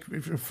fans, like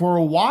for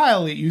a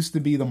while, it used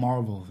to be the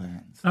Marvel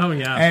fans. Oh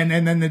yeah, and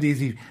then the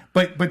DC.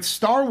 But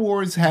Star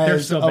Wars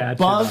has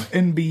above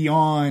and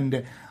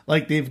beyond.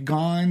 Like they've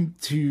gone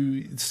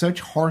to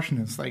such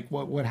harshness. Like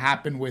what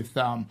happened with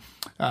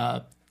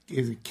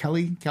is it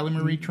Kelly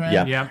Marie Tran?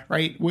 Yeah. Yeah.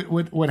 Right.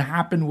 What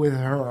happened with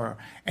her?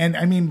 And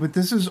I mean, but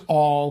this is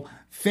all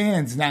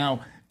fans.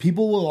 Now,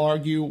 people will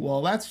argue,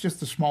 well, that's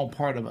just a small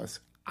part of us.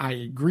 I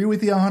agree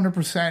with you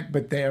 100%,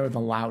 but they are the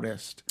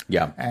loudest.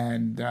 Yeah.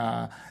 And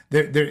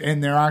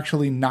they're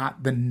actually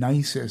not the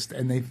nicest,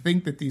 and they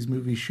think that these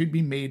movies should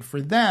be made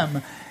for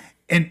them.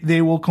 And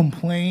they will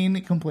complain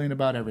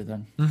about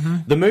everything.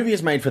 The movie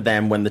is made for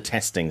them when the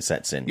testing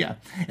sets in. Yeah.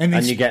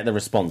 And you get the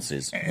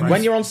responses.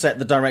 When you're on set,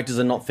 the directors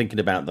are not thinking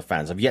about the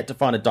fans. I've yet to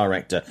find a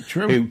director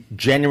who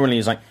genuinely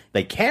is like,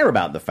 they care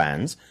about the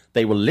fans,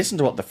 they will listen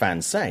to what the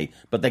fans say,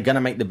 but they're going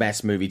to make the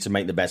best movie to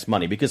make the best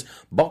money, because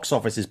box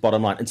office is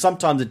bottom line. And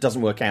sometimes it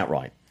doesn't work out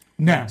right.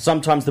 No.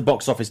 Sometimes the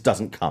box office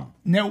doesn't come.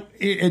 No,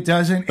 it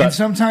doesn't. And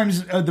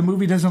sometimes the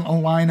movie doesn't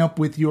align up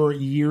with your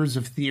years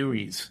of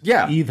theories.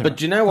 Yeah, either. but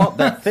do you know what?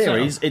 That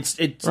theories, it's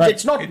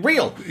not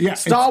real. Yeah,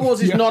 Star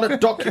Wars is not a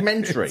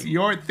documentary. It's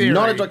your theory.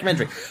 Not a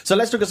documentary. So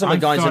let's look at some of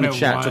the guys in the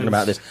chat talking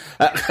about this.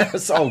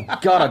 Oh,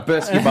 God, I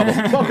burst your bubble.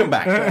 Welcome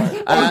back.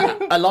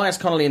 Elias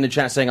Connolly in the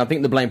chat saying, I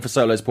think the blame for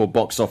Solo's poor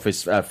box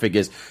office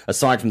figures,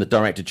 aside from the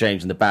director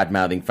change and the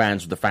bad-mouthing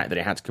fans, with the fact that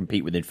it had to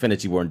compete with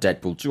Infinity War and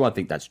Deadpool 2, I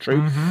think that's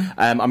true.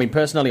 I mean,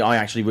 personally, I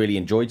actually really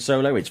enjoyed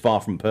Solo. It's far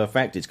from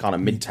perfect. It's kind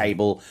of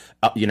mid-table,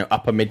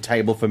 upper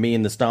mid-table for me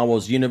in the Star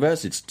Wars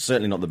universe. It's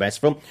certainly not the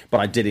best film, but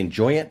I did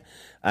enjoy it.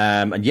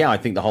 And yeah, I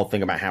think the whole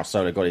thing about how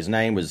Solo got his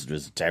name was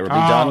terribly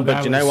done.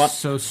 But you know what?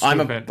 So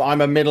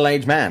I'm a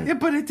middle-aged man. Yeah,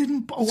 but it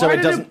didn't. Why So it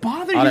did doesn't- it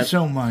bother I you don't-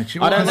 so much?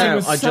 I don't know.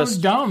 It was so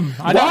dumb.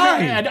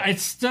 Why? It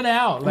stood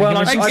out. Well,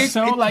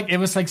 It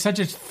was like such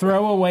a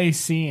throwaway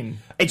scene.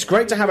 It's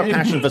great to have a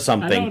passion for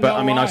something, don't but know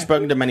I mean, why. I've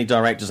spoken to many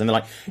directors, and they're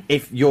like,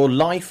 if your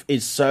life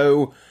is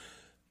so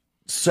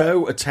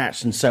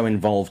attached and so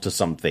involved to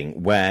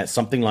something where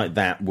something like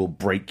that will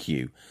break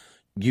you,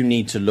 you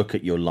need to look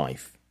at your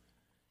life.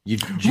 You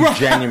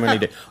genuinely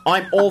do.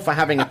 I'm all for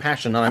having a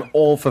passion, and I'm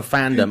all for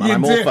fandom, and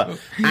I'm all for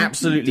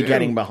absolutely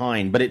getting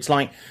behind. But it's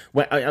like,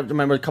 I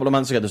remember a couple of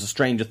months ago, there was a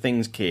Stranger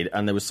Things kid,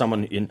 and there was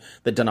someone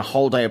that'd done a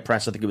whole day of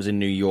press, I think it was in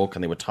New York,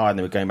 and they were tired, and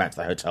they were going back to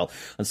the hotel,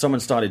 and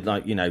someone started,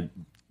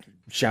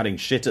 shouting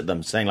shit at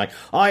them, saying,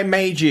 I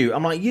made you.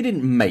 I'm like, you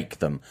didn't make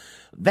them.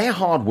 Their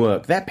hard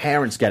work, their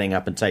parents getting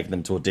up and taking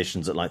them to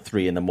auditions at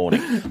 3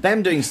 a.m,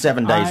 them doing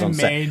 7 days on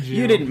set.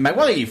 You didn't make.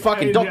 Well, are you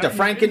fucking Dr.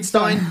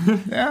 Frankenstein?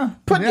 Yeah.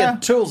 Put your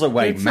tools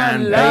away, It's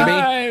man,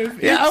 alive.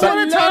 baby. Yeah, I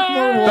want to talk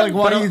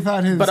more. Why you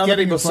thought his. But other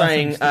getting people his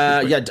lessons-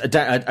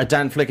 saying,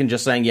 Dan Flicken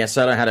just saying, yes,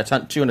 Solo had a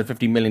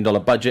 $250 million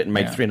budget and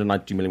made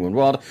 $392 million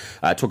worldwide.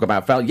 Talk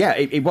about fail. Yeah,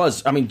 it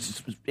was. I mean,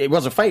 it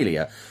was a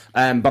failure.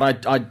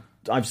 But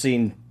I've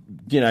seen,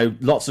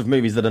 lots of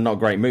movies that are not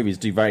great movies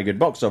do very good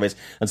box office,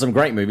 and some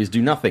great movies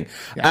do nothing.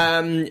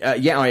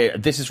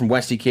 This is from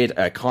Westy Kid.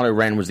 Kylo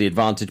Ren was the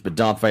advantage, but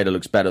Darth Vader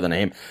looks better than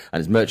him, and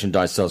his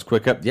merchandise sells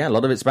quicker. Yeah, a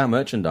lot of it's about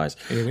merchandise.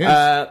 It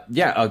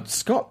is.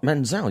 Scott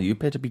Menzel, you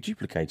appear to be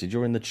duplicated.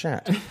 You're in the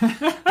chat.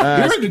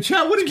 You're in the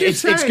chat. What did you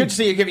say? It's good to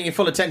see you giving your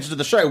full attention to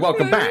the show.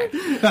 Welcome back.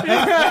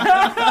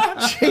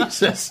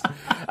 Jesus.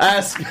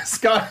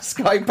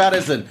 Sky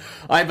Patterson.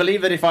 I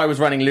believe that if I was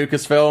running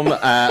Lucasfilm,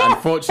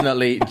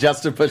 unfortunately,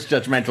 just to push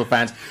judgmental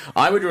fans,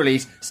 I would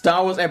release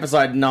Star Wars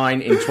Episode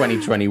 9 in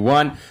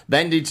 2021,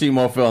 then do 2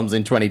 more films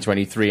in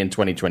 2023 and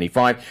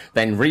 2025,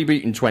 then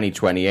reboot in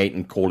 2028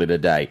 and call it a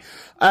day.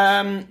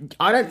 I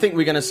don't think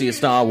we're going to see a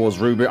Star Wars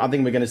reboot. I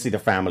think we're going to see the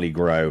family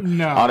grow.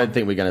 No. I don't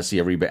think we're going to see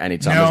a reboot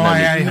anytime. No,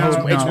 There's no need. I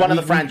hope It's not. one of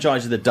the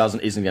franchises that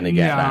isn't going to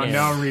get that.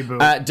 No reboot.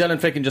 Dylan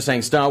Ficken just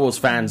saying Star Wars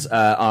fans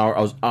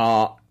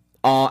are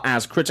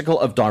as critical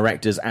of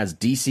directors as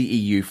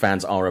DCEU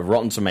fans are of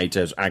Rotten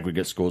Tomatoes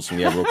aggregate scores from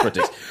the overall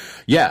critics.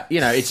 Yeah,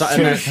 it's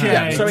Touche.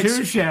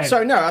 Touche.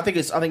 So no, I think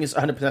it's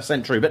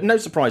 100% true, but no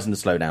surprise in the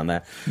slowdown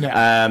there. No.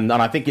 And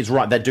I think it's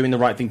right. They're doing the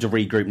right thing to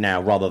regroup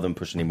now rather than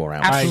push any more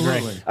out.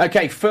 Absolutely.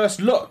 Okay, first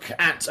look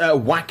at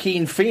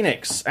Joaquin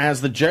Phoenix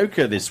as the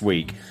Joker this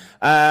week.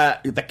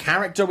 The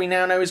character we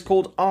now know is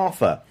called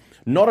Arthur.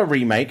 Not a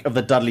remake of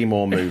the Dudley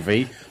Moore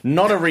movie.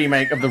 Not a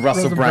remake of the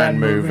Russell Brand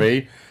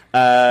movie.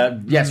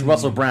 Yes,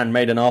 Russell Brand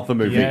made an Arthur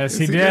movie. Yes,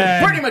 he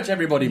did. Pretty much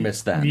everybody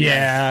missed that.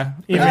 Yeah.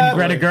 Even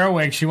Greta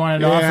Gerwig, she wanted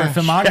to offer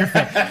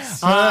filmography.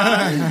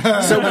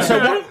 So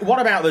what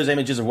about those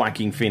images of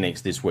Joaquin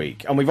Phoenix this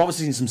week? And we've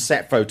obviously seen some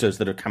set photos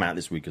that have come out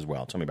this week as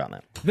well. Tell me about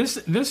that.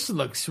 This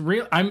looks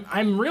real.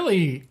 I'm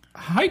really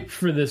hyped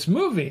for this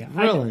movie.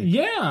 Really?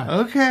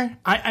 Yeah. Okay.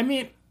 I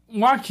mean,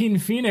 Joaquin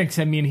Phoenix,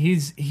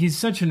 he's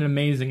such an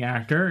amazing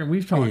actor, and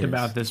we've talked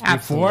about this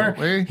before.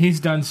 Absolutely. He's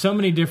done so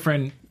many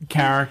different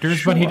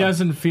characters, but he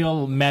doesn't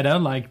feel meta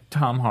like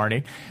Tom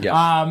Hardy.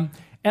 Yeah.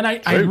 And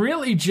I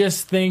really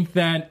just think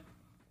that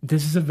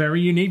this is a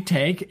very unique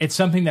take. It's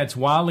something that's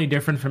wildly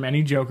different from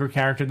any Joker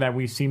character that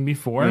we've seen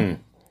before.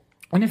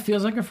 And it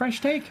feels like a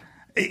fresh take.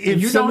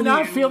 You do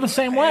not feel the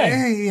same way.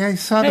 Hey, I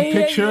saw the Hey,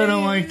 picture hey, and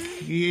I'm hey. like,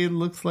 it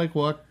looks like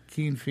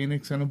Joaquin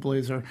Phoenix in a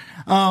blazer.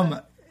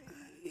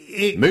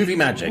 Movie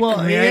magic. Well,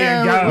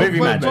 There you go. Movie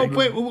magic.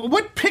 Wait,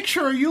 what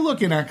picture are you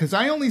looking at? Because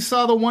I only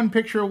saw the one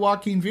picture of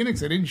Joaquin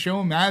Phoenix. They didn't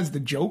show him as the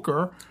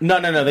Joker. No.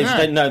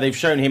 They've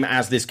shown him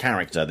as this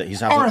character that he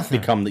hasn't Arthur.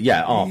 become.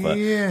 Arthur.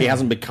 Yeah. He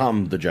hasn't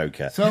become the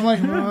Joker. So I'm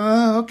like,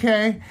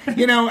 okay.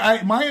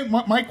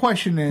 My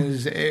question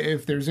is,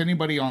 if there's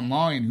anybody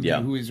online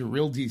who is a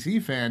real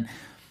DC fan,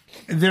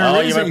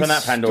 there is you open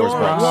that Pandora's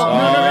story- box.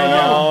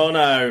 Well,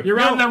 no.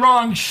 You're on the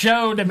wrong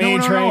show,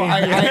 Dimitri. No. I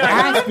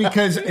asked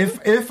because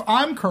if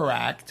I'm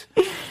correct,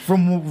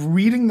 from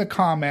reading the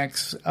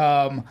comics,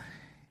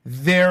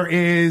 there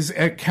is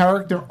a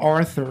character,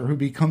 Arthur, who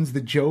becomes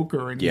the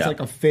Joker, and he's like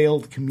a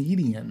failed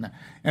comedian.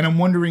 And I'm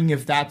wondering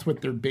if that's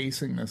what they're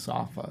basing this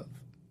off of.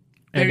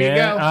 There you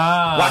go.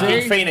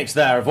 Joaquin Phoenix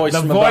there, a voice The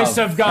from voice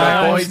above. of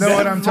God. know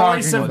what I'm The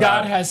talking voice of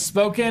about. God has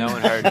spoken. No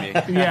one heard me.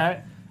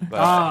 Yeah.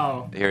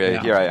 But here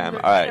I am.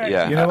 All right,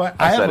 yeah. You know what?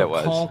 I I said have it a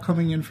was. call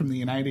coming in from the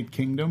United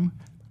Kingdom.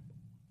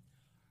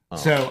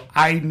 So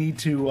I need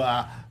to,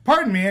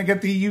 pardon me, I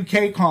got the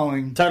UK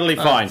calling. Totally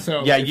fine.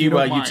 So yeah, if you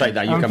don't you mind. take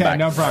that. You come Okay, back.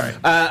 no problem.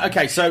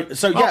 Okay, so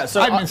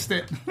I missed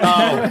it.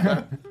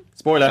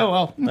 Spoiler. Oh,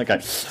 well. Okay.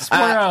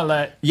 Spoiler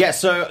alert. Yeah,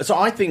 so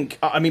I think,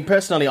 I mean,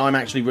 personally, I'm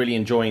actually really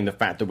enjoying the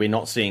fact that we're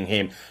not seeing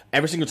him.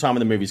 Every single time when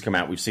the movies come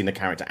out, we've seen the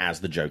character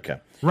as the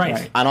Joker.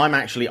 Right. And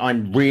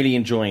I'm really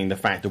enjoying the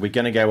fact that we're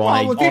going to go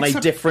on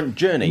a different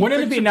journey.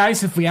 Wouldn't it be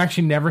nice if we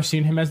actually never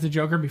seen him as the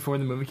Joker before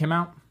the movie came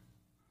out?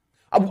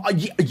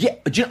 Yeah,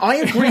 I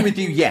agree with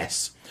you,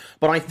 yes.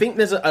 But I think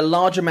there's a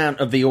large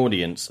amount of the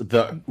audience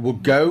that will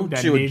go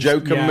to a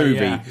Joker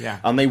movie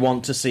and they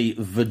want to see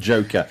the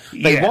Joker.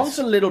 They want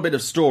a little bit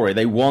of story.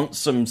 They want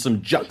some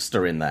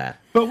juxta in there.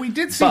 But we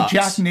did see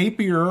Jack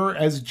Napier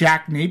as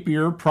Jack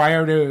Napier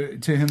prior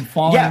to him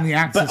falling in the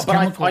Axis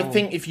chemical. I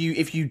think if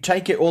you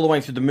take it all the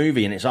way through the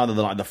movie and it's either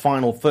the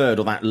final third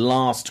or that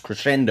last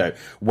crescendo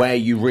where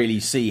you really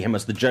see him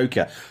as the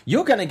Joker,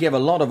 you're going to give a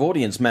lot of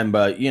audience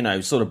member,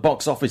 sort of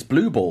box office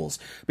blue balls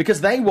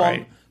because they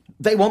want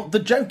the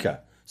Joker.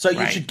 So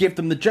you should give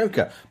them the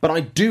Joker. But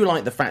I do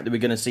like the fact that we're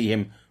going to see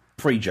him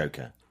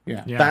pre-Joker.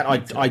 Yeah.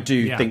 That I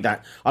do think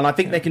that, and I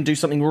think they can do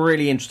something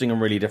really interesting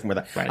and really different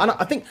with that. Right. And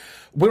I think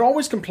we're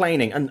always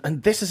complaining,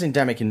 and this is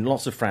endemic in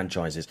lots of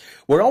franchises.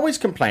 We're always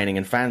complaining,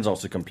 and fans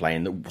also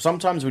complain that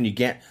sometimes when you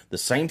get the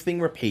same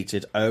thing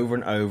repeated over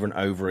and over and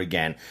over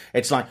again,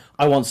 it's like,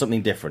 I want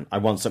something different. I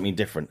want something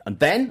different. And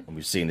then, and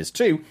we've seen this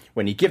too,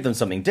 when you give them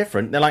something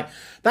different, they're like,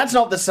 that's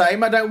not the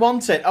same. I don't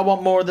want it. I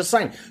want more of the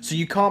same. So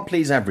you can't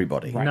please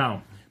everybody. Right.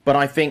 No. But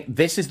I think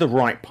this is the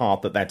right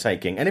path that they're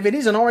taking. And if it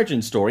is an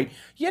origin story,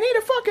 you need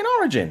a fucking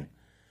origin.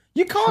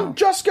 You can't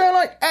just go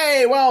like,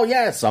 hey, well,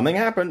 yeah, something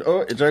happened.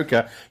 Oh, it's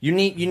okay. You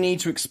need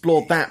to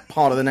explore that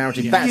part of the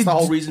narrative. That's the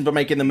whole reason for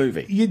making the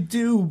movie. You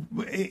do,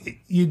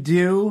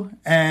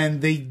 and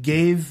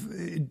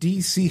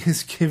DC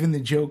has given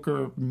the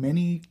Joker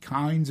many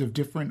kinds of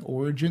different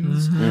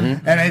origins.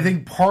 And I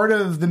think part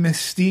of the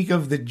mystique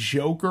of the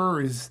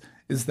Joker is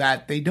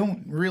that they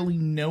don't really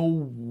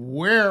know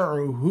where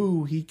or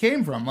who he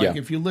came from. Like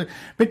if you look,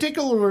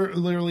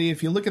 particularly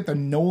if you look at the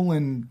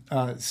Nolan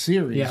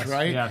series,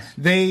 right? Yes.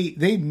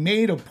 They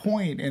made a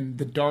point in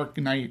The Dark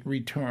Knight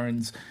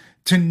Returns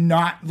to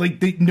not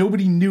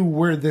nobody knew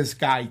where this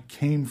guy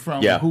came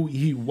from, who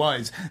he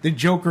was. The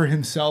Joker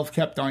himself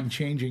kept on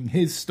changing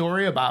his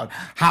story about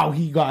how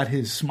he got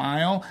his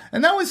smile,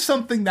 and that was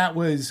something that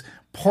was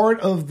part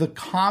of the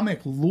comic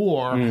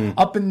lore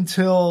up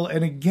until,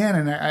 and again,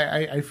 and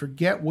I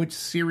forget which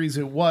series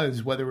it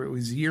was, whether it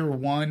was Year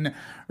One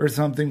or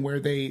something, where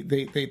they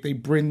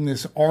bring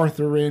this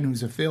Arthur in,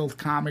 who's a failed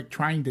comic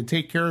trying to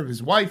take care of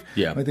his wife,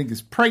 who I think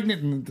is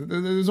pregnant,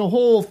 and there's a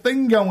whole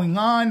thing going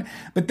on,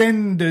 but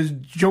then the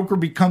Joker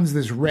becomes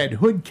this Red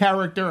Hood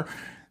character.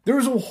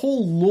 There's a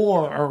whole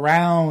lore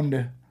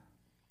around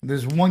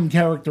there's one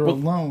character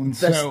alone.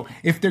 So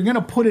if they're going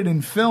to put it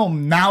in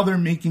film, now they're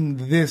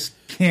making this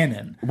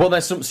canon. Well,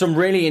 there's some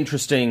really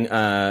interesting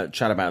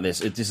chat about this.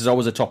 This is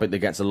always a topic that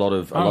gets a lot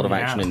of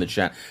action in the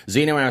chat.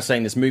 Zeno Hour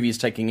saying this movie is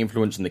taking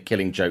influence from the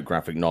Killing Joke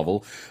graphic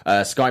novel.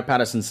 Sky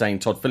Patterson saying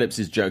Todd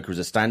Phillips' Joker is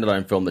a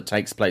standalone film that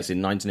takes place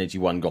in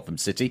 1981 Gotham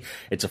City.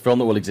 It's a film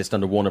that will exist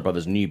under Warner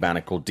Brothers' new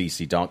banner called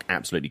DC Dark.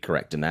 Absolutely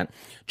correct in that.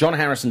 John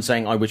Harrison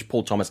saying I wish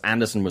Paul Thomas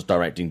Anderson was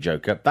directing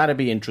Joker. That'd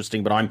be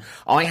interesting, but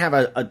I have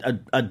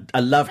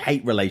a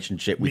love-hate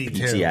relationship with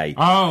PTA.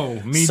 Oh,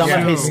 me too. Some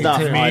of his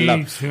stuff I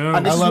love.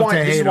 And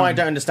this is why I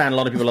don't understand. A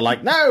lot of people are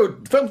like, no,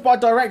 films by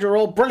director are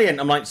all brilliant.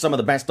 I'm like, some of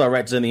the best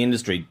directors in the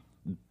industry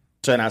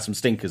turn out some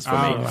stinkers for me.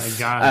 Oh, my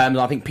God.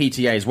 I think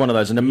PTA is one of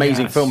those, an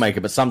amazing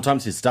filmmaker, but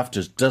sometimes his stuff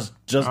just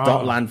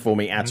don't land for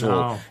me at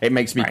all. It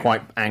makes me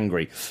quite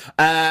angry.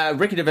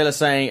 Ricky DeVilla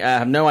saying, I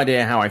have no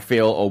idea how I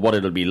feel or what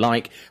it'll be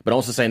like, but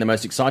also saying the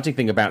most exciting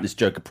thing about this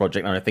Joker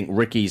project, and I think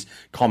Ricky's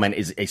comment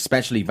is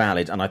especially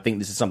valid, and I think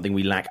this is something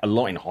we lack a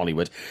lot in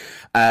Hollywood,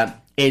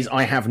 is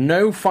I have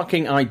no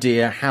fucking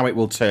idea how it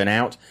will turn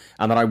out,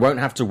 and that I won't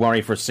have to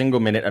worry for a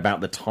single minute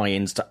about the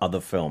tie-ins to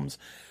other films.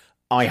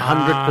 I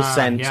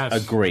 100%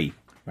 agree.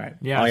 Right.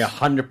 Yes. I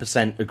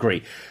 100%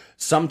 agree.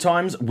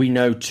 Sometimes we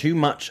know too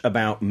much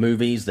about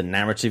movies, the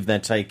narrative they're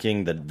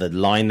taking, the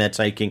line they're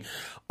taking.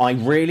 I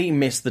really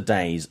miss the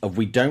days of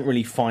we don't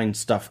really find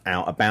stuff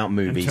out about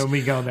movies Until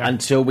we go there.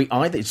 until we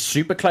either it's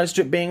super close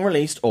to it being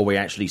released, or we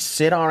actually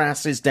sit our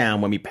asses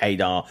down when we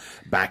paid our,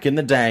 back in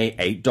the day,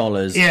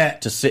 $8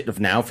 to sit,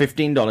 now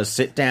 $15,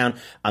 sit down,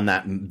 and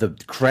that the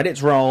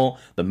credits roll,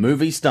 the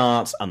movie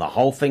starts, and the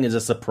whole thing is a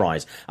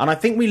surprise. And I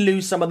think we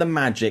lose some of the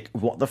magic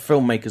of what the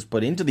filmmakers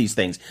put into these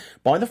things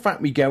by the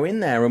fact we go in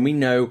there and we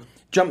know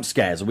jump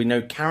scares, or we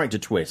know character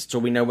twists, or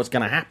we know what's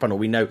going to happen, or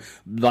we know,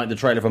 like the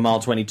trailer for Mile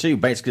 22,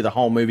 basically the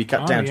whole movie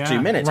cut down to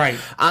 2 minutes. Right.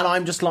 And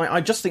I'm just like,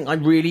 I just think I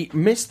really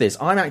miss this.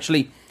 I'm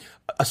actually,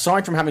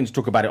 aside from having to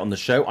talk about it on the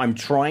show, I'm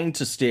trying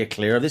to steer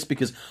clear of this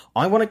because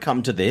I want to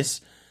come to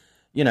this,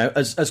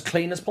 as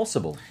clean as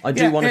possible. I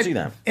do want to do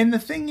that. And the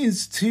thing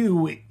is,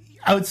 too,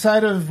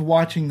 outside of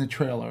watching the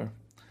trailer,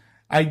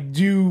 I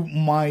do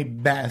my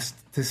best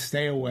to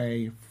stay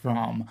away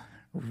from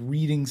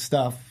reading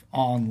stuff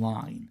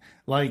online.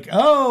 Like,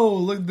 oh,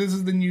 look, this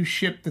is the new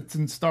ship that's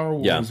in Star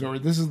Wars, or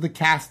this is the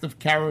cast of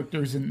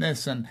characters in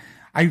this. And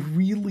I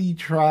really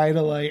try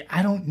to,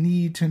 I don't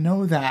need to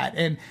know that.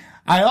 And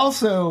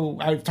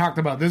I've talked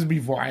about this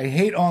before. I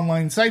hate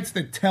online sites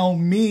that tell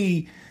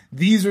me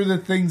these are the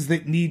things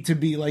that need to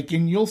be,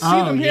 and you'll see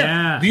them here.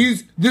 Yeah.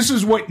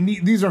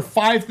 These are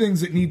 5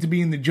 things that need to be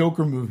in the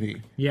Joker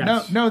movie.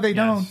 Yes. No, they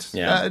don't.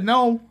 Yeah.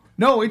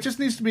 No, it just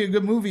needs to be a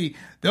good movie.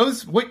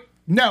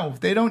 No,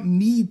 they don't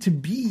need to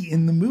be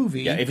in the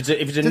movie. Yeah, if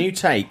it's a new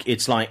take,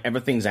 it's like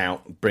everything's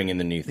out, bring in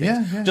the new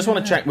things. Just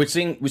want to check. We're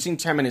seeing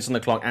 10 minutes on the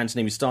clock,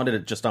 Anthony. We started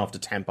at just after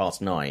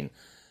 9:10.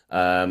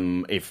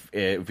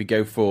 If we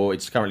go for,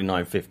 it's currently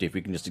 9:50. If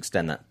we can just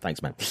extend that,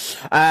 thanks, man.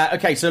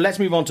 Okay, so let's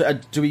move on to.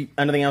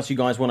 Anything else you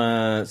guys want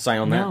to say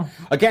on that?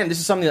 Again, this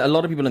is something that a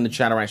lot of people in the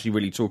chat are actually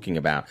really talking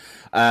about.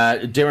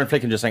 Darren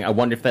Flicken just saying, I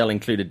wonder if they'll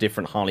include a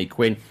different Harley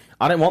Quinn.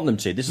 I don't want them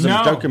to. This is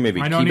a Joker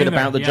movie. Keep it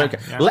about the Joker.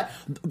 Yeah.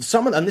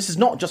 And this is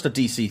not just a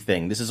DC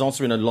thing. This is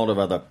also in a lot of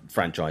other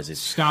franchises.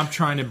 Stop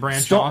trying to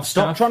branch off.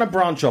 Stop trying to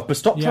branch off, but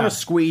stop trying to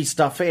squeeze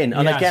stuff in.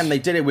 And again, they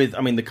did it with,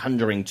 The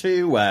Conjuring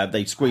 2, where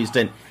they squeezed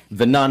in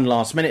The Nun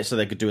last minute so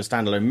they could do a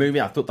standalone movie.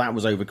 I thought that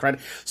was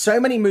overcredited. So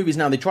many movies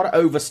now, they try to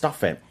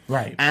overstuff it.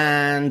 Right.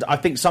 And I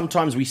think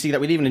sometimes we see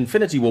that with even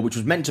Infinity War, which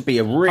was meant to be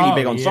a really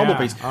big ensemble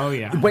piece. Oh,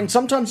 yeah. When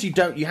sometimes you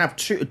have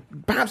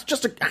perhaps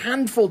just a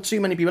handful too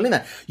many people in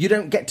there, you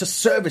don't get to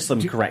service them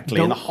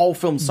correctly, and the whole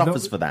film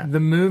suffers for that. The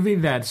movie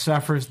that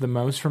suffers the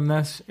most from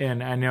this,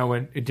 and I know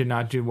it did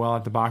not do well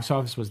at the box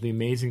office, was The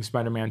Amazing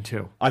Spider-Man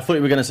 2. I thought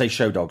you were going to say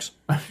Show Dogs.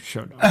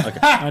 Show Dogs. Okay.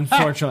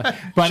 Unfortunately.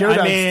 But Show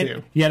Dogs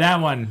too. Yeah,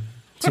 that one,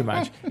 too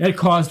much. It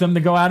caused them to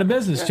go out of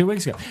business 2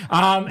 weeks ago.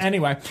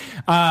 Anyway,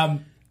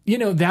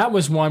 that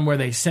was one where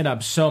they set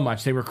up so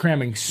much. They were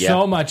cramming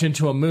so much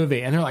into a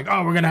movie, and they're like,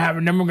 "Oh, we're gonna have it,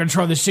 and then we're gonna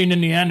throw the scene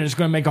in the end, and it's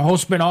gonna make a whole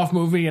spin-off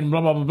movie, and blah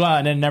blah blah blah."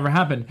 And then it never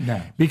happened.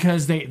 No.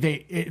 Because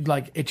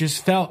it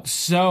just felt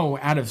so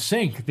out of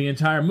sync the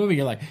entire movie.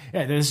 You're like,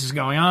 "Yeah, this is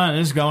going on,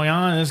 this is going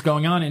on, this is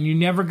going on," and you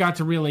never got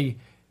to really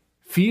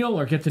feel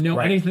or get to know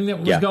anything that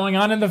was going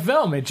on in the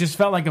film. It just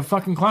felt like a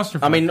fucking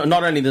clusterfuck. I mean,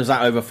 not only was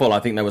that overfull, I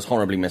think that was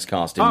horribly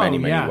miscast in many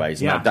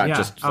ways. Yeah,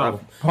 Paul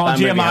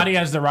Giamatti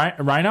as the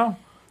Rhino.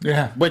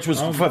 Yeah, which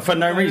was for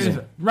no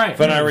reason. Right.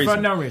 For no reason.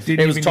 For no reason.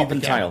 It was top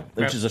and tail,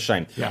 which is a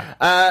shame.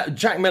 Yeah.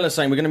 Jack Miller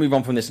saying, we're going to move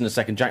on from this in a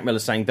second. Jack Miller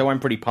saying, though I'm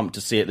pretty pumped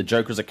to see it, the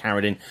Joker as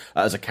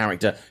a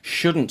character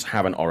shouldn't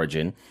have an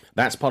origin.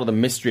 That's part of the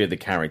mystery of the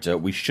character.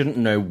 We shouldn't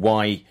know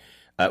why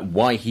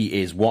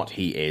he is what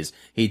he is.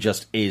 He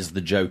just is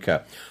the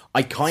Joker.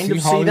 I kind of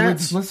see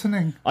Hollywood's that.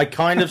 Listening. I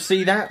kind of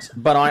see that,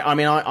 but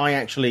I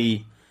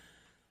actually...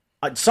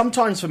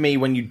 sometimes for me,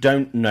 when you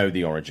don't know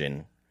the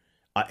origin,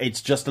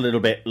 it's just a little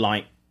bit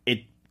like...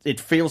 It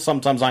feels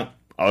sometimes like,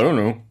 I don't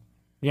know.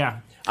 Yeah.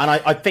 And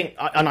I think,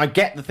 and I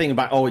get the thing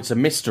about, it's a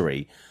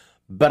mystery,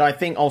 but I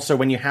think also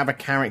when you have a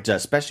character,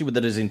 especially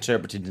that is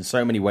interpreted in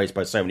so many ways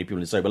by so many people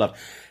and so beloved,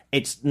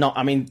 it's not,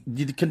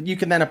 you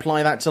can then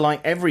apply that to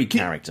every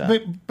character.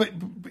 But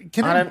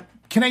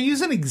can I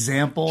use an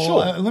example?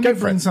 Sure. Let me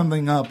bring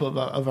something up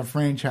of a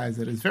franchise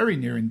that is very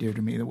near and dear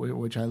to me,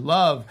 which I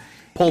love.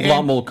 Paul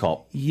Blart Mall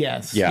Cop.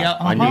 Yes. Yeah,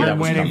 I knew that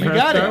was Waiting coming. You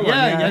got it.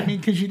 Yeah.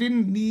 Because you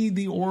didn't need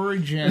the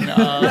origin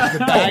of the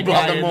bad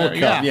guy. Mall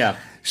Cop. Yeah.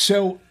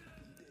 So,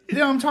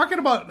 I'm talking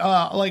about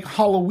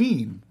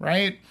Halloween,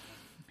 right?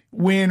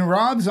 When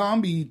Rob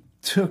Zombie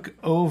took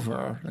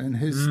over in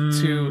his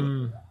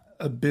 2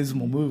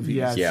 abysmal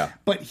movies,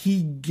 but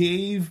he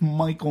gave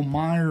Michael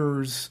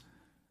Myers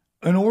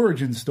an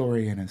origin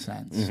story in a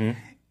sense,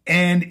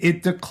 and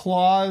it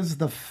declaws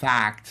the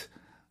fact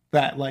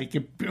that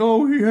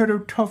he had a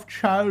tough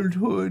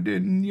childhood,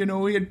 and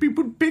he had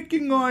people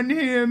picking on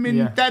him,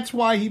 and that's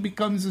why he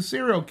becomes a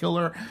serial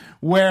killer.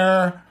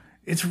 Where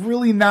it's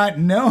really not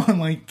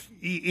known.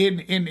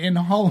 In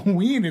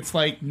Halloween, it's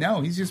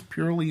no, he's just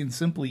purely and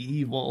simply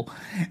evil.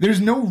 There's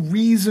no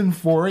reason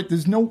for it.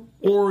 There's no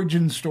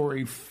origin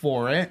story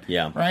for it.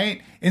 Yeah.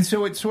 Right. And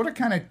so it sort of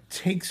kind of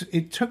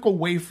took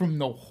away from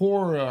the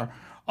horror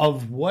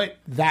of what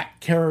that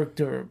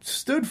character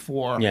stood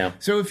for. Yeah.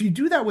 So if you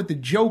do that with the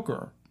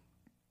Joker,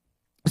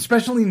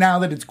 especially now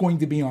that it's going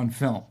to be on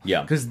film,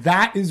 because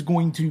that is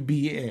going to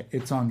be it.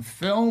 It's on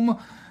film.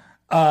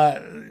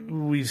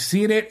 We've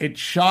seen it. It's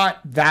shot.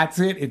 That's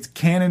it. It's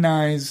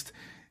canonized.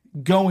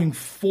 Going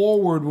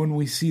forward, when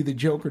we see the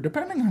Joker,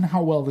 depending on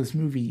how well this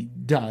movie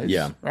does,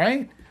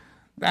 right?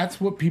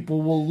 That's what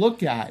people will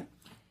look at.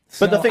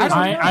 But the thing is,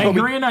 I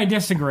agree and I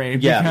disagree.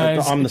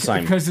 Because, I'm the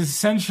same. Because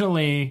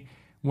essentially,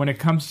 when it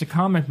comes to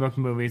comic book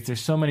movies, there's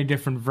so many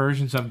different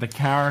versions of the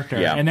character,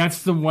 and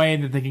that's the way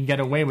that they can get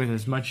away with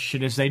as much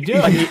shit as they do.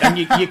 And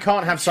you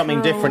can't have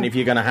something different if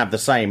you're going to have the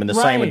same, and the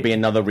same would be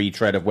another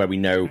retread of where we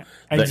know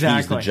that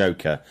he's the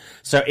Joker.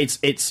 So it's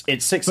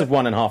 6 of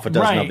one and half a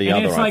dozen of the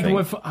and other. It's like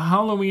with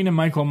Halloween and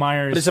Michael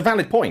Myers. But it's a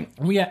valid point.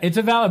 Yeah, it's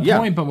a valid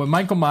point. But with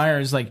Michael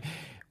Myers, like,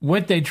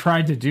 what they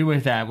tried to do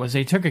with that was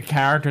they took a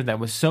character that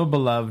was so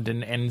beloved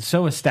and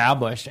so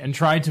established and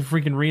tried to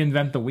freaking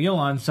reinvent the wheel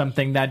on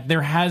something that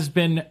there has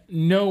been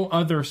no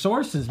other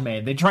sources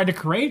made. They tried to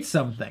create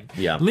something.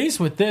 Yeah. At least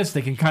with this,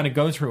 they can kind of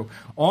go through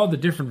all the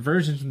different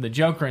versions of the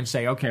Joker and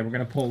say, okay, we're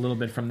going to pull a little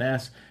bit from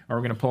this or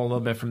we're going to pull a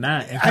little bit from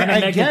that and kind of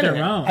make it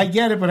their own. I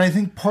get it, but I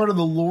think part of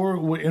the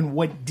lore and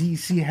what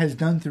DC has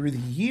done through the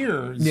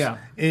years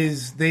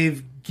is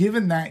they've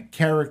given that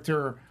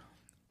character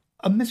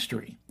a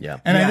mystery. Yeah.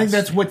 And I think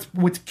that's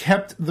what's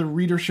kept the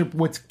readership,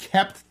 what's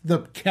kept the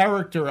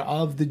character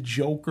of the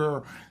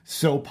Joker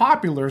so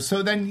popular.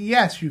 So then,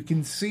 yes, you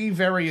can see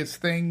various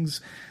things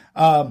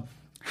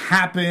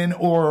happen,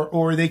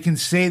 or they can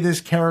say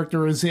this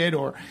character is it,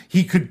 or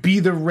he could be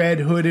the Red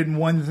Hood in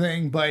one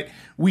thing, but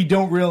we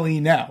don't really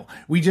know.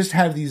 We just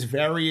have these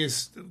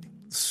various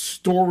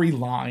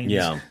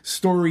storylines,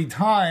 story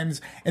times,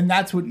 and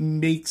that's what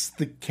makes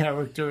the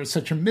character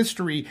such a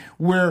mystery,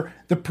 where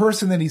the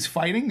person that he's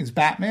fighting is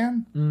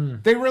Batman.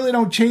 They really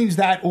don't change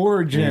that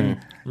origin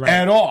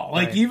at all.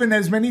 Like, even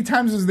as many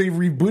times as they've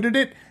rebooted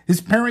it, his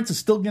parents are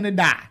still going to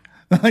die.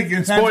 Like,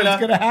 that's what's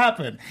going to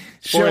happen.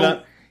 Spoiler.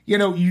 So, you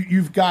know,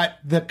 you've got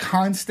the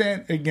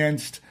constant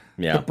against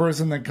the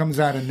person that comes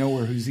out of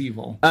nowhere who's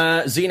evil.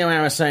 Zeno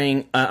Hour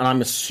saying, and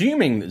I'm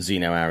assuming that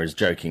Zeno Hour is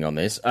joking on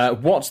this,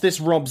 what's this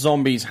Rob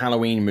Zombie's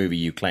Halloween movie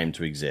you claim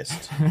to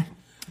exist?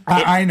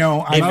 I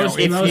know. Most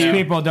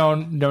people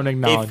don't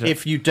acknowledge it.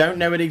 If you don't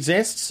know it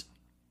exists,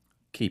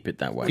 keep it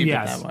that way.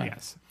 Yes.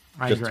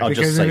 I agree. I'll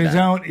because just say if you that.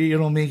 don't,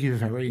 it'll make you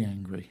very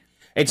angry.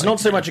 It's not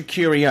so much a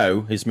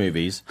curio, his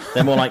movies.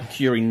 They're more like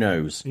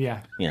Curie-Nose.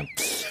 Yeah.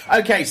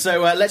 Okay,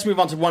 so let's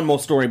move on to one more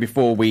story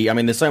before we... I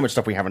mean, there's so much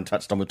stuff we haven't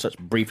touched on. We'll touch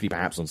briefly,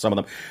 perhaps, on some of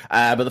them.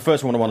 But the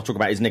first one I want to talk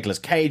about is Nicolas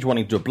Cage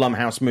wanting to do a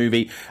Blumhouse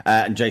movie.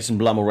 And Jason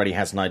Blum already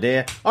has an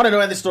idea. I don't know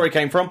where this story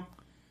came from.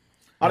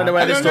 I don't know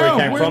where this story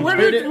came from. Where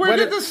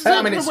did this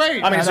I mean, it's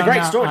a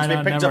great story. It's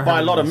been picked up by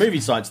a lot of movie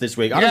sites this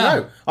week. I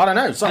don't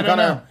know. Some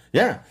kind of...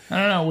 Yeah. I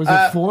don't know. Was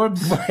it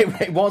Forbes?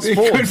 It was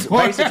Forbes,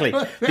 basically.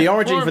 The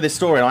origin for this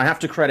story, and I have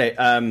to credit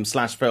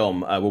Slash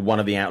Film were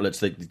one of the outlets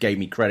that gave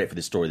me credit for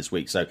this story this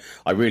week, so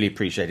I really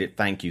appreciate it.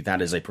 Thank you.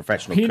 That is a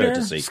professional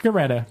courtesy. Peter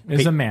Scaretta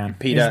is a man.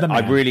 Peter, I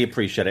really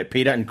appreciate it.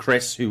 Peter and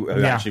Chris, who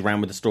actually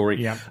ran with the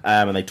story,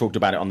 and they talked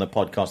about it on the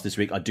podcast this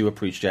week. I do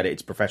appreciate it.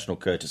 It's professional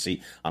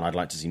courtesy, and I'd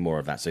like to see more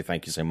of that, so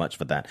thank you so much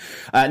for that.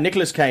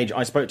 Nicolas Cage,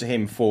 I spoke to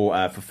him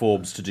for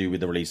Forbes to do with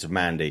the release of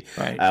Mandy.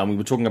 Right. We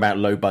were talking about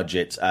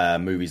low-budget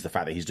movies, the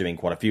fact that he's doing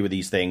quite a few of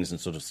these things and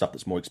sort of stuff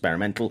that's more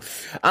experimental.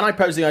 And I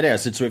posed the idea. I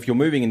said, so if you're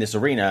moving in this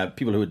arena,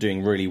 people who are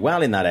doing really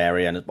well in that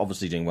area and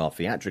obviously doing well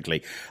theatrically,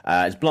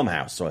 is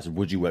Blumhouse. So I said,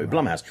 would you work with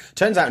Blumhouse?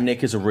 Turns out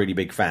Nick is a really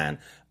big fan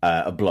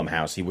of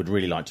Blumhouse. He would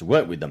really like to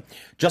work with them.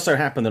 Just so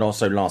happened that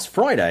also last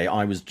Friday,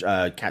 I was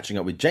catching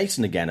up with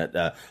Jason again at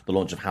the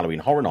launch of Halloween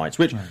Horror Nights,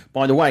 which,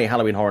 by the way,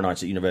 Halloween Horror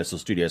Nights at Universal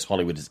Studios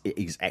Hollywood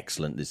is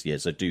excellent this year,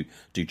 so do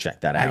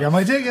check that out. I got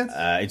my tickets.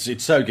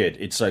 It's so good.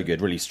 It's so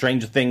good. Really,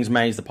 Stranger Things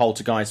maze, the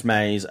Poltergeist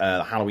maze,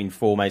 the Halloween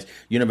 4 maze,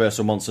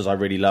 Universal Monsters I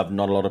really love.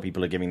 Not a lot of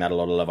people are giving that a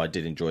lot of love. I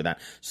did enjoy that.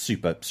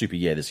 Super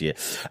year this year.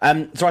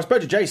 So I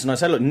spoke to Jason. I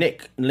said, look,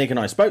 Nick and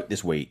I spoke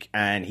this week,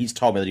 and he's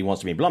told me that he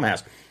wants to be in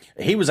Blumhouse.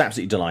 He was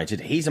absolutely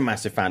delighted. He's a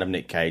massive fan of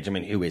Nick Cage. I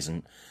mean, who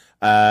isn't?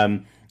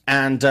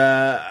 And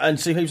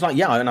so he was like,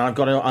 yeah, and I've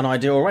got an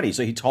idea already.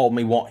 So he told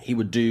me what he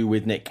would do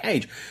with Nick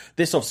Cage.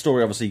 This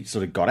story obviously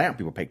sort of got out.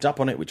 People picked up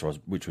on it, which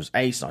was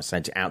ace. I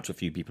sent it out to a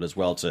few people as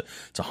well to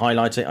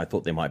highlight it. I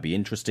thought they might be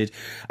interested.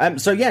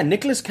 So yeah,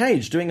 Nicolas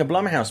Cage doing a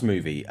Blumhouse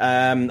movie.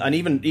 And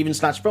even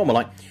Slash Film were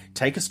like,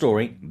 take a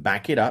story,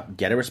 back it up,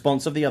 get a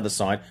response of the other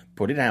side,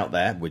 put it out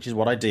there, which is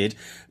what I did.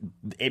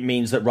 It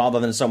means that rather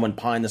than someone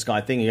pie in the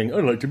sky thing and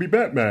going, I'd like to be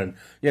Batman,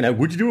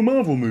 would you do a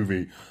Marvel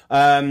movie?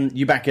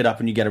 You back it up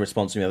and you get a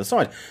response from the other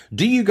side.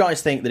 Do you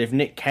guys think that if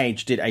Nick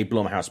Cage did a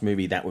Blumhouse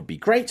movie, that would be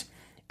great?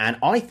 And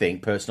I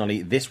think,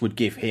 personally, this would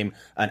give him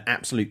an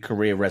absolute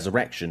career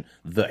resurrection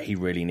that he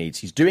really needs.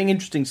 He's doing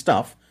interesting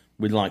stuff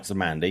with likes of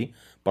Mandy,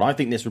 but I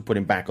think this would put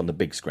him back on the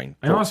big screen.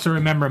 I also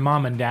remember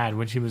Mom and Dad,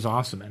 which he was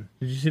awesome in.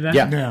 Did you see that?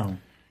 Yeah. No.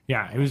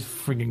 Yeah, it was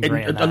freaking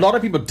great. A lot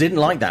of people didn't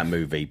like that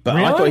movie, but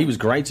I Really? thought he was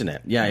great in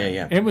it.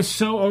 Yeah. It was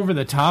so over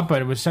the top,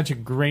 but it was such a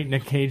great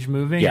Nick Cage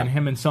movie, Yeah. and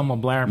him and Selma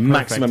Blair, perfect.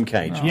 Maximum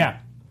Cage. Yeah.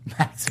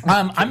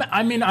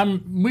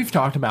 We've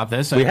talked about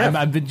this. We have.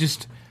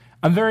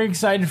 I'm very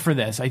excited for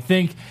this. I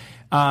think,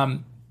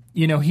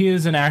 he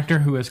is an actor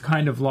who has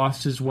kind of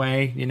lost his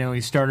way.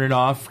 He started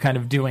off kind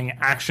of doing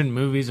action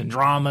movies and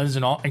dramas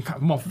and all.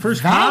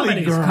 First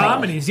Valley Girl.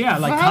 comedies, yeah,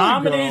 like Valley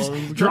comedies, Girl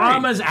was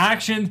dramas,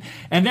 action,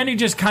 and then he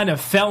just kind of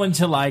fell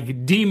into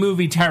like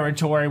D-movie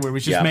territory where he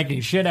was just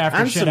making shit after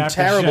and shit some after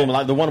terrible, shit.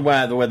 like the one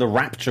where the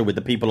rapture with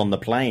the people on the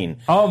plane.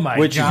 Oh my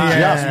which God. is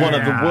just one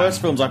of the Yeah.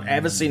 worst films I've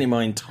ever seen in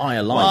my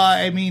entire life. Well,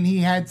 I mean, he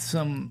had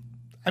some.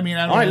 I mean,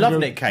 I don't I know, love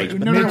Nick Cage, but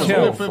no, that no, was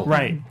no, awful.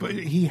 Right. But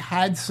he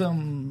had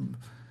some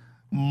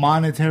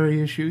monetary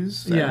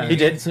issues. Yeah. He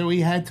did. So he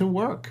had to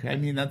work. I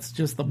mean, that's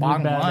just the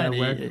bottom line.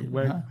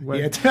 Work.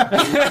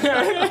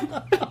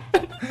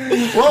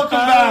 Welcome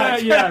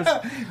back.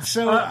 Yes.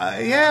 So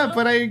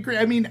but I agree.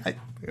 I mean,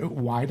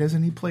 why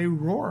doesn't he play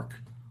Rourke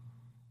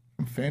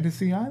from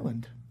Fantasy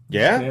Island?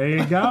 Yeah? There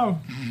you go.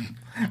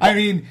 I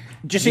mean,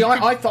 Do you see,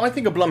 I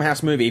think a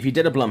Blumhouse movie, if he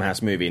did a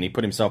Blumhouse movie and he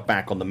put himself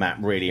back on the map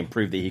really and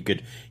proved that he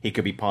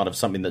could be part of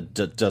something that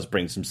does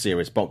bring some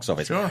serious box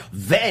office,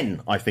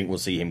 then I think we'll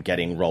see him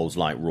getting roles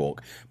like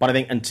Rourke. But I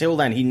think until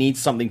then, he needs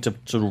something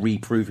to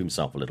reprove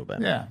himself a little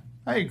bit. yeah,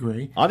 I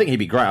agree. I think he'd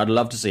be great. I'd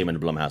love to see him in a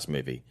Blumhouse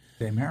movie.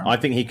 Same here. I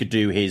think he could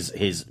do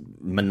his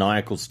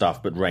maniacal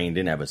stuff, but reined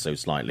in ever so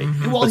slightly.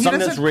 Well, But he something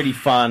that's doesn't- really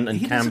fun and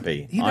He doesn't-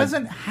 campy. He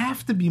doesn't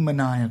have to be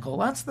maniacal.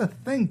 That's the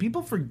thing.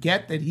 People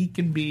forget that he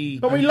can be.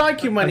 But we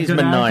like him when he's good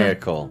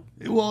maniacal.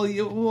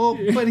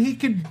 But he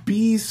could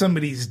be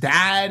somebody's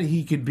dad.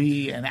 He could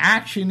be an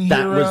action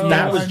hero.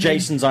 That was I mean,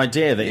 Jason's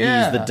idea, that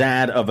Yeah. he's the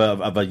dad of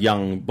a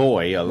young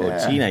boy or a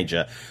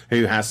teenager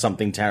who has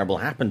something terrible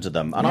happen to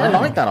them, and I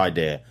like that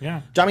idea.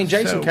 Yeah. I mean,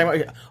 Jason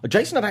So-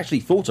 Jason had actually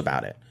thought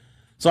about it.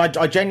 So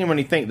I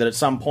genuinely think that at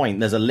some point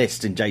there's a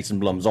list in Jason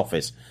Blum's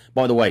office.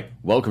 By the way,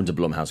 welcome to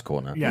Blumhouse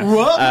Corner. Yeah.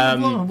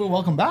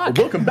 Welcome back.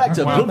 Welcome back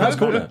to Blumhouse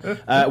Corner,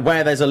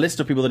 where there's a list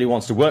of people that he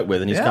wants to work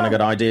with, and he's Yeah. kind of got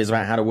ideas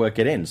about how to work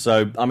it in.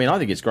 So, I mean, I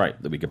think it's great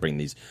that we could bring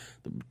these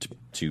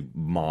two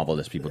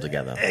marvelous people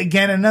together.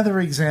 Again, another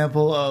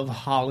example of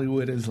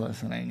Hollywood is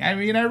listening. I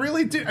mean, I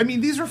really do. I mean,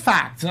 these are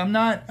facts. I'm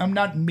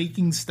not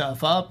making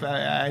stuff up.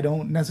 I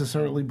don't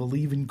necessarily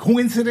believe in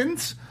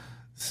coincidence.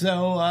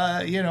 So,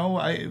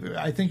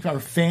 I think our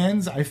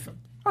fans, I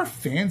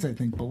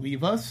think,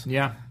 believe us.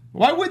 Yeah.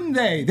 Why wouldn't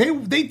they?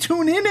 They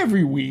tune in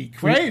every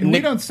week, right? And we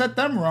Nick- don't set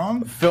them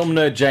wrong. Film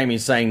nerd Jamie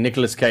saying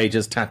Nicolas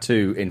Cage's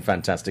tattoo in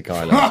Fantastic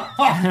Island.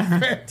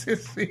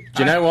 Fantasy.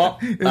 Do you know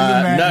what? Isn't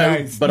that no,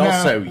 nice? but No.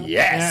 also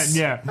yes.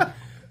 Yeah.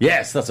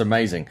 Yes, that's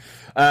amazing.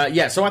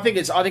 So I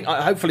think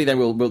hopefully they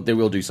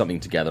will do something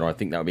together. I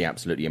think that would be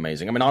absolutely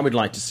amazing. I mean, I would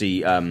like to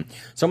see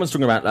someone's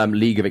talking about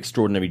League of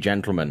Extraordinary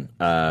Gentlemen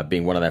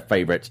being one of their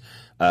favorite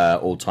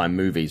all-time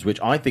movies, which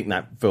I think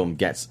that film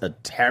gets a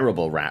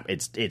terrible rap.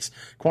 It's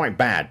quite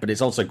bad, but it's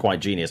also quite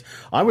genius.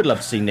 I would love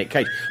to see Nick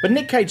Cage, but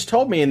Nick Cage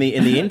told me in the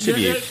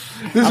interview.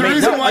 There's a I mean,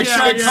 reason no, why I-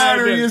 Sean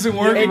Connery isn't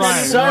working. It's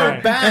right. so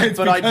Right. bad, It's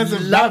but I because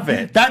of love that.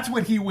 it. That's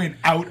what he went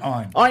out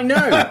on. I know,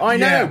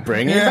 Yeah.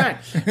 bring it Yeah.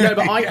 back. No,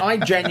 but I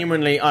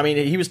genuinely, I mean,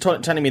 he was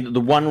telling me that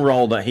the one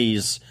role that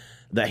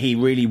he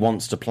really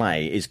wants to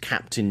play is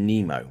Captain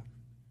Nemo.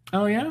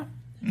 Oh, yeah?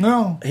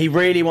 No. He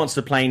really wants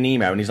to play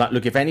Nemo, and he's like,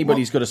 look, if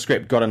anybody's got a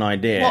script, got an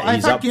idea, Well, I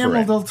he's thought up for Guillermo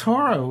it. del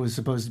Toro was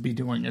supposed to be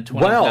doing a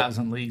Well,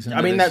 20,000 Leagues Under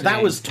I mean, the that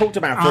Sea. was talked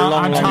about for a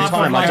long, on long top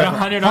time. of like I don't,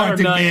 100 Haunted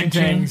million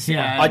Mansion. things.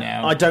 Yeah.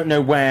 Yeah. I don't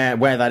know where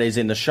that is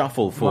in the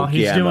shuffle for Well,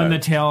 he's Guillermo. doing the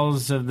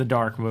Tales of the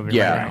Dark movie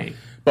Yeah. right now.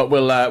 But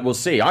we'll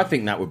see. I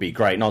think that would be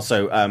great. And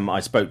also,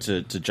 I spoke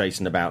to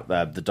Jason about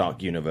the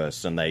Dark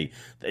Universe, and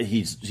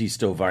he's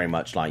still very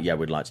much like, yeah,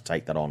 we'd like to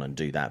take that on and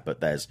do that,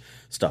 but there's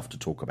stuff to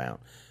talk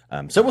about.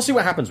 So we'll see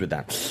what happens with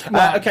that.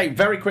 Okay,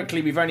 very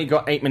quickly, we've only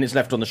got 8 minutes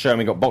left on the show, and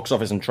we've got box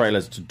office and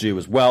trailers to do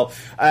as well.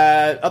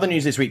 Other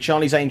news this week,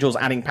 Charlie's Angels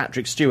adding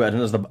Patrick Stewart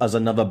as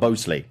another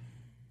Bosley.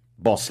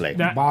 Bosley?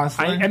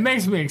 It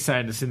makes me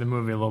excited to see the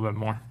movie a little bit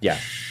more. Yeah.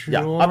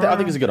 I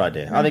think it's a good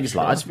idea. I think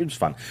it's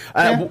fun.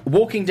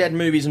 Walking Dead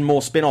movies and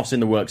more spin-offs in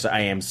the works at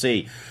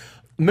AMC.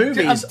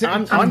 Movies,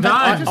 I'm I'm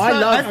done.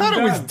 I thought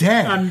it was done.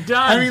 dead. I'm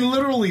done. I mean,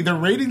 literally, the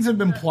ratings have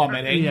been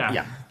plummeting.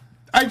 Yeah.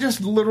 I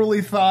just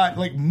literally thought,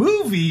 like,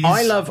 movies.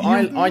 I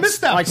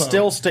boat.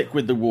 still stick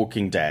with The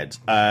Walking Dead.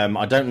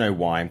 I don't know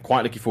why. I'm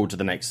quite looking forward to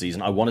the next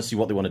season. I want to see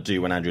what they want to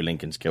do when Andrew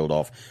Lincoln's killed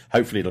off.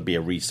 Hopefully it'll be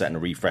a reset and a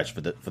refresh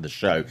for the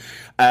show.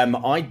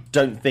 I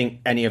don't think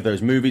any of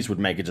those movies would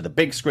make it to the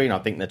big screen. I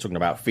think they're talking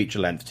about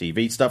feature-length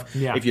TV stuff.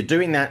 Yeah. If you're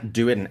doing that,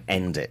 do it and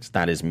end it.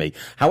 That is me.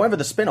 However,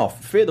 the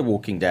spin-off, Fear the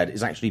Walking Dead,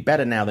 is actually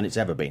better now than it's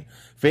ever been.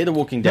 Fear the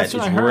Walking Dead That's is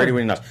what I heard. really,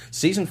 really nice.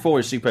 Season 4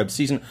 is superb.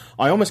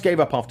 I almost gave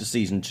up after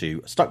Season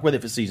 2. Stuck with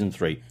it for Season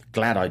 3.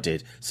 Glad I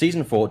did.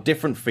 Season 4,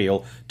 different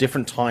feel,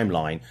 different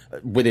timeline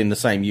within the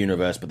same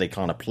universe, but they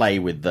kind of play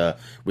with the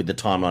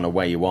timeline of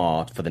where you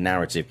are for the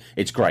narrative.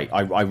 It's great.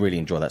 I really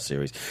enjoy that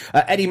series.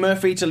 Eddie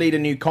Murphy to lead a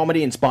new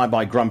comedy inspired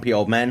by grumpy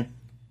old men.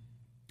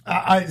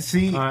 I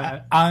see.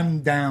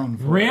 I'm down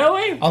for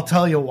Really? it. I'll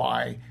tell you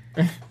why.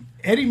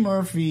 Eddie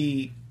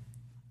Murphy,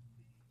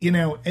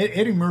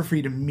 Eddie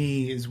Murphy to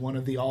me is one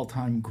of the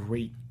all-time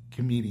great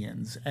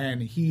comedians,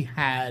 and he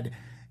had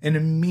an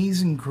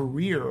amazing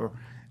career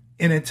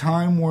in a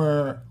time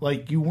where,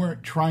 like, you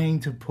weren't trying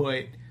to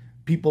put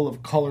people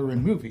of color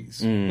in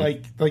movies.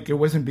 Like it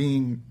wasn't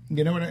being,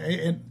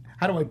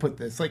 how do I put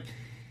this? Like,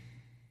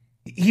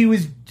 he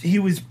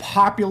was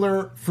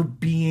popular for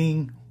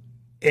being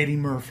Eddie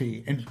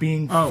Murphy and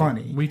being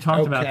funny. We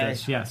talked about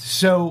this, yes.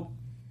 So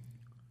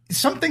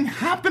something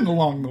happened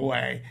along the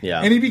way.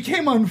 Yeah. And he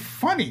became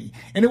unfunny.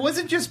 And it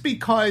wasn't just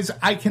because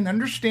I can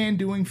understand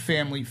doing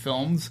family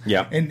films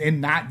and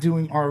not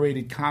doing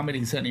R-rated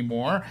comedies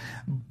anymore.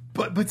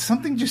 But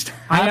something just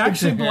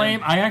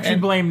happened. I actually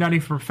blame Nutty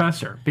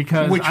Professor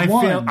because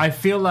I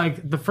feel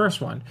like the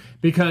first one,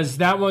 because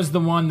that was the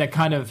one that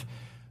kind of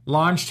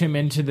launched him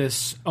into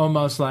this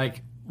almost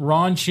like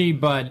raunchy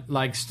but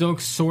like still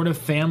sort of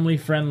family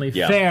friendly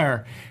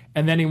fare.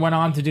 And then he went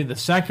on to do the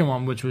second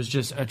one, which was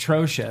just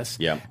atrocious.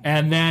 Yeah.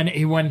 And then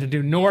he went to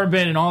do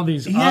Norbit and all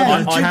these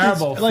other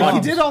terrible films.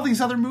 He did all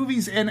these other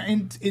movies,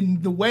 and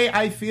in the way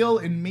I feel,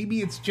 and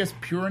maybe it's just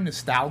pure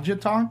nostalgia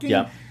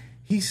talking,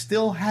 he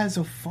still has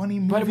a funny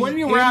movie. But wouldn't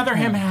you rather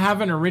him have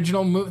an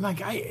original movie?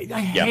 Like, I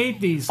hate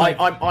these. Like,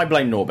 I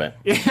blame Norbit.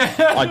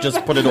 I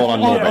just put it all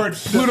on Norbit.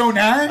 Or Pluto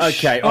Nash?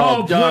 Okay.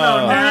 Pluto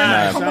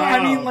Nash. Come on.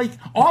 I mean, like,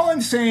 all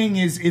I'm saying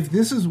is if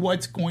this is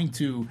what's going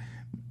to...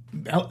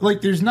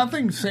 Like, there's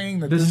nothing saying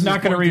that this is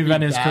not going to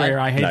reinvent his career.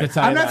 I hate to tell you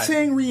that. I'm not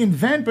saying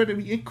reinvent, but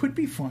it could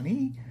be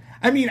funny.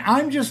 I mean,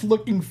 I'm just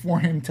looking for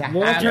him to have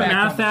Walter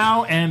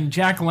Matthau and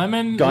Jack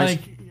Lemmon. Guys,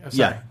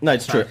 Sorry. No,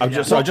 it's true. I've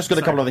just got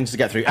a couple of things to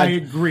get through. I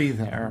agree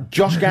there.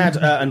 Josh Gad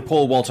and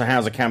Paul Walter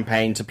Hauser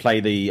campaign to play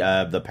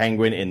the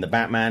Penguin in the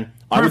Batman.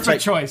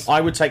 Perfect choice. I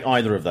would take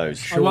either of those.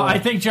 Sure. Well, I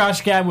think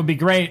Josh Gad would be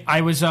great.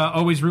 I was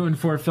always rooting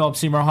for Philip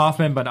Seymour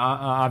Hoffman, but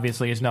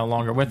obviously is no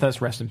longer with us.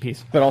 Rest in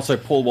peace. But also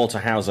Paul Walter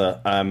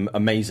Hauser,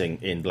 amazing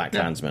in Black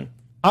Klansman.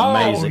 Oh,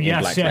 amazing yes,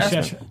 in Black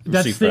yes.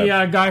 That's Superb.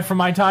 the guy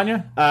from I,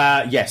 Tonya?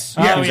 Yes.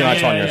 He was in I,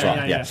 Tonya as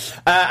well.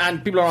 Yeah.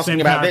 And people are asking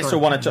Same about character, this, so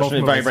I want to touch on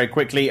it very, movies. very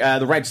quickly.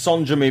 The Red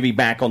Sonja movie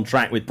back on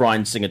track with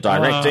Bryan Singer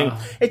directing.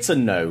 It's a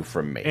no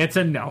from me. It's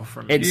a no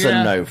from me. It's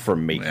a no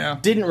from me. Yeah.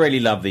 Didn't really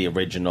love the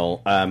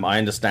original. I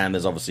understand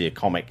there's obviously a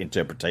comic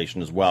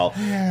interpretation as well.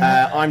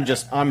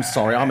 I'm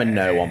sorry, I'm a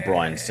no on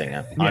Bryan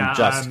Singer. I'm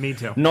just me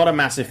too. not a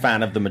massive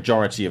fan of the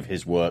majority of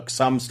his work.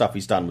 Some stuff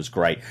he's done was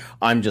great.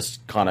 I'm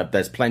just kind of,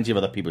 there's plenty of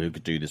other people who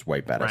could do this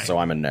way better. Right. So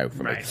I'm a no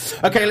for me.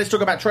 Okay, let's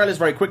talk about trailers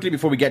very quickly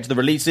before we get to the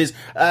releases.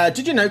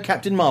 Did you know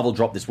Captain Marvel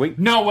dropped this week?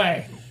 No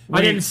way.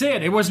 I didn't see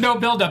it. It was no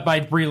build-up by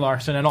Brie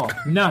Larson at all.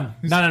 None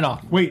at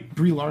all. Wait,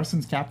 Brie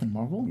Larson's Captain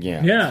Marvel?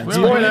 Yeah. Yeah.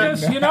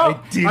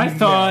 Really? I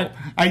thought...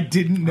 I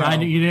didn't know.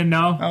 You didn't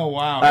know? Oh,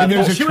 wow. And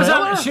there's a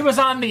trailer? She was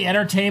on the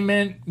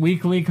Entertainment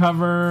Weekly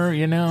cover,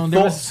 you know.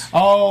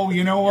 Oh,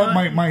 you know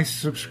what? My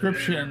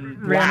subscription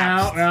ran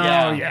out.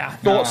 Oh, yeah.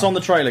 Thoughts on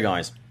the trailer,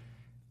 guys?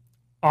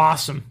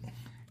 Awesome.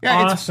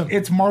 Yeah, awesome.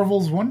 It's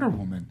Marvel's Wonder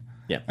Woman.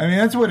 Yeah. I mean,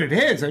 that's what it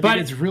is. I think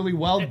it's really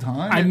well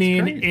done.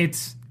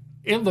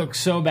 It looks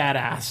so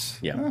badass.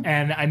 Yeah.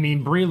 And I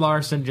mean, Brie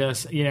Larson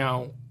just,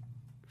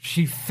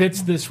 she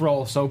fits this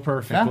role so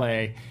perfectly.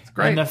 Yeah, it's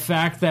great. And the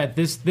fact that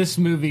this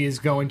movie is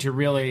going to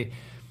really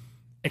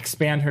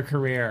expand her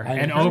career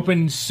and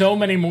open so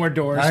many more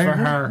doors for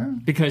her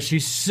because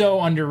she's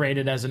so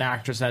underrated as an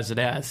actress as it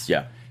is.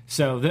 Yeah.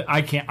 So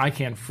I can't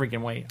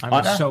freaking wait.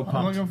 I'm so pumped.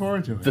 I'm looking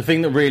forward to it. The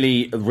thing that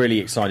really, really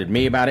excited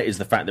me about it is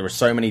the fact there are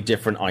so many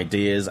different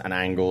ideas and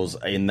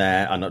angles in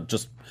there, and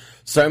just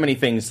so many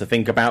things to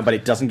think about. But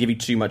it doesn't give you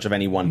too much of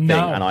any one thing,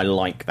 and I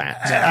like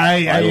that.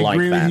 I like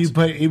agree that. with you,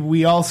 but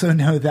we also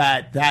know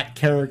that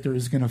character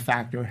is going to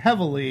factor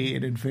heavily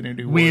in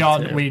Infinity War.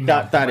 We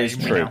know. That is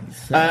true.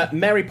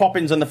 Mary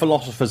Poppins and the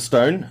Philosopher's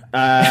Stone.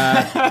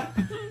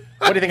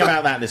 What do you think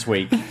about that this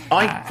week?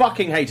 I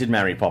fucking hated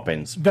Mary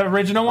Poppins. The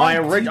original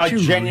one? I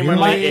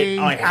genuinely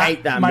I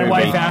hate that movie. My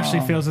wife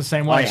Ashley feels the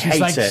same way. She's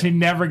like, she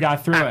never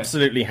got through it.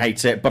 Absolutely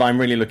hates it, but I'm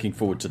really looking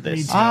forward to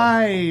this.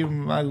 I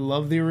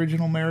love the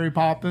original Mary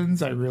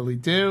Poppins. I really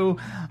do.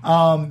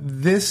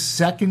 This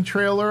second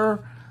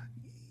trailer,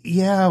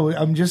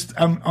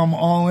 I'm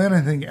all in.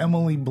 I think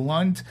Emily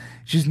Blunt,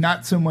 she's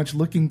not so much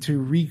looking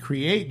to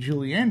recreate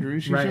Julie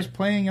Andrews. She's just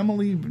playing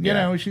Emily, you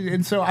know,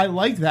 and so I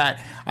like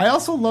that. I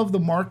also love the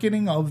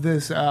marketing of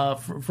this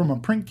from a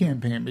print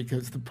campaign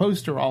because the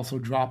poster also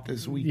dropped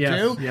this week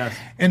too. Yes.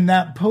 And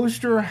that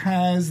poster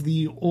has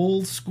the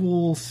old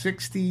school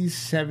 60s,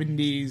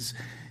 70s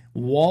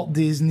Walt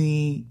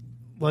Disney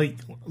like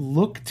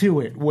look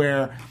to it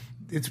where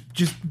it's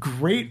just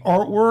great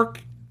artwork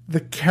the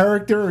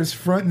character is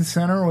front and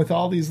center with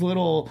all these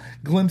little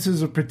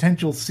glimpses of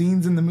potential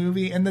scenes in the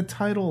movie, and the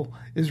title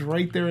is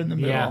right there in the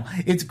middle. Yeah.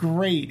 It's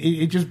great.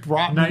 It just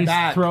brought me Nice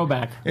back.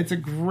 throwback. It's a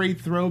great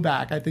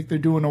throwback. I think they're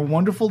doing a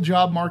wonderful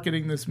job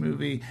marketing this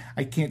movie.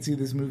 I can't see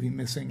this movie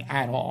missing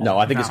at all. No,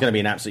 I think it's going to be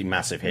an absolutely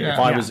massive hit. Yeah.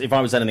 If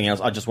I was anything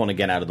else, I just want to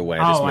get out of the way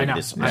of this Oh, I movie know.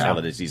 this I know.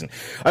 holiday season.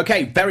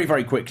 Okay, very,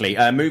 very quickly.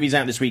 Movies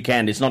out this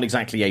weekend. It's not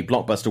exactly a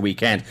blockbuster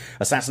weekend.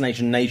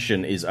 Assassination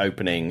Nation is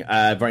opening.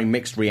 Very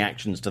mixed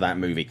reactions to that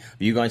movie.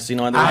 Have you guys seen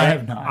either? I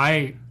of them? have not.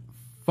 I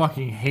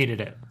fucking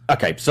hated it.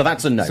 Okay, so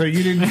that's a no. So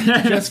you didn't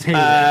just hate it.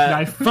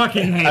 I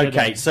fucking hated it.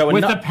 Okay, so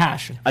with ano- a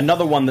passion.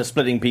 Another one that's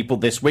splitting people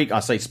this week. I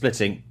say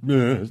splitting.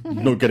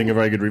 Not getting a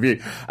very good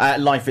review.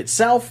 Life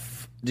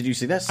Itself. Did you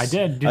see this? I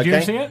did. Did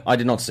you see it? I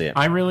did not see it.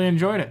 I really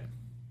enjoyed it.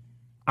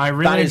 I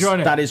really enjoyed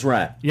it. That is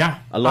rare. Yeah.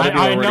 A lot of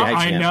people are already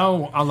hating I it.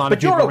 know a lot But of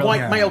people. you're a really-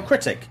 white male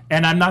critic.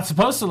 and I'm not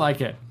supposed to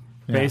like it.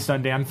 Based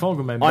on Dan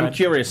Fogelman. I'm but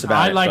curious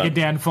about I it, like but- it,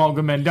 Dan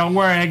Fogelman. Don't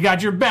worry, I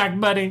got your back,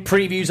 buddy.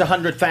 Previews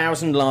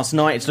 100,000 last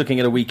night. It's looking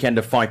at a weekend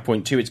of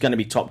 5.2. It's going to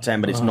be top 10,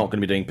 but it's not going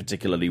to be doing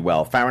particularly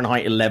well.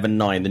 Fahrenheit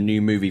 11/9, the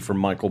new movie from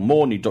Michael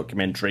Moore, new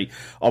documentary.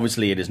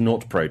 Obviously, it is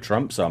not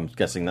pro-Trump, so I'm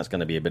guessing that's going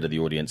to be a bit of the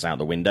audience out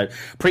the window.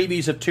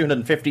 Previews of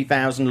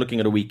 250,000,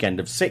 looking at a weekend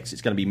of 6.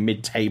 It's going to be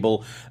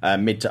mid-table,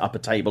 mid to upper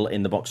table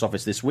in the box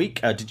office this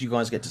week. Did you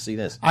guys get to see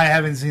this? I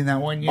haven't seen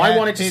that one yet. I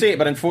wanted to see it,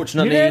 but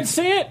unfortunately... You didn't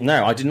see it?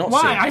 No, I did not see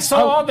it. Why? I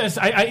saw all this.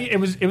 It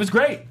was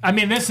great. I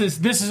mean, this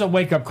is a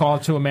wake up call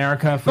to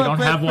America. If we don't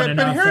have one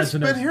enough.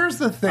 But here's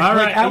the thing. All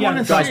Like, right, I yeah, want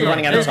to guys, see we're it.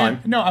 running out of time.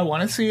 No, I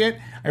want to see it.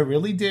 I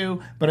really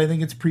do. But I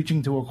think it's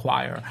preaching to a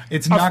choir.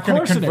 It's Of not going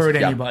course to it is. convert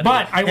Yeah. anybody.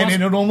 But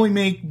and it'll only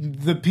make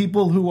the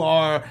people who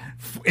are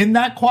in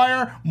that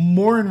choir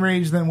more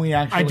enraged than we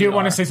actually I do are.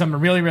 want to say something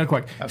really, really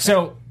quick.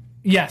 So,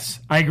 yes,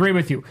 I agree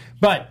with you.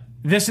 But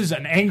this is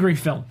an angry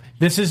film.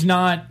 This is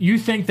not. You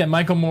think that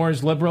Michael Moore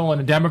is liberal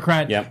and a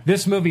Democrat? Yep.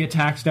 This movie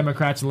attacks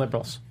Democrats and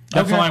liberals.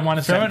 That's Okay. all I want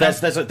to say.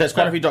 There's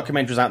quite a few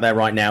documentaries out there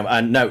right now,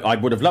 and no, I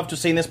would have loved to have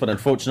seen this, but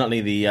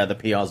unfortunately the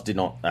PRs did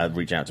not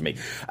reach out to me.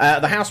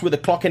 The House with a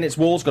Clock in Its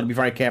Walls. Got to be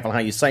very careful how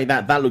you say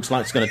that. That looks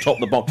like it's going to top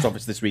the box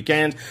office this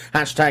weekend.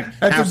 Hashtag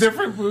That's House, a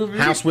different movie.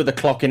 House with a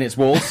Clock in Its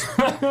Walls.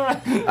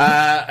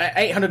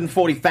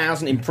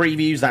 840,000 in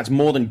previews. That's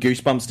more than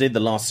Goosebumps did, the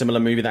last similar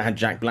movie that had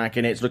Jack Black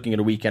in it. It's looking at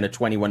a weekend of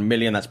 21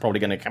 million. That's probably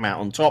going to come out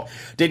on top.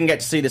 Didn't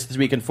get to see this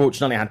week,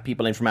 unfortunately. I had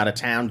people in from out of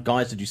town.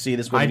 Guys, did you see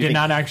this? What I do you did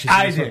think? not actually. See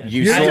I this did. one.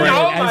 You Yes, saw I it? did.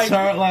 Oh I my-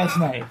 saw it last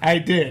night. I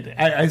did.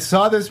 I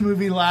saw this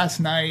movie last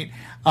night.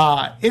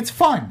 It's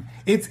fun.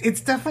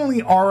 It's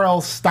definitely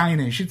R.L.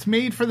 Steinish. It's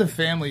made for the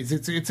families.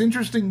 It's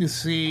interesting to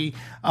see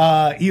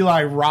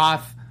Eli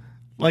Roth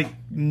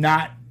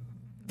not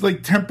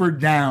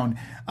tempered down,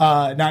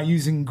 not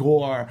using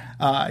gore.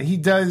 He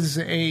does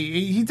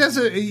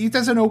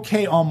an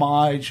okay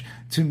homage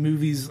to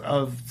movies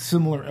of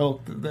similar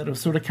ilk that are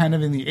sort of kind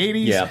of in the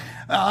 80s. Yeah.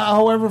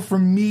 However, for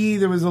me,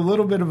 there was a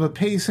little bit of a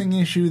pacing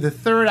issue. The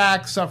third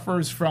act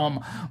suffers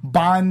from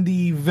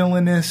Bondy,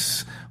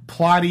 villainous,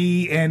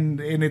 plotty, and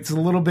it's a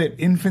little bit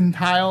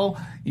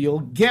infantile. You'll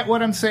get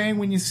what I'm saying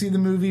when you see the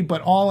movie, but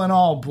all in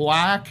all,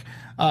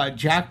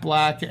 Jack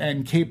Black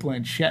and Cate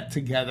Blanchett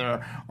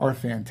together are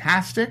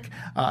fantastic.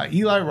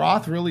 Eli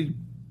Roth really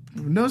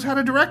knows how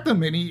to direct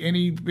them, and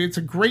it's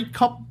a great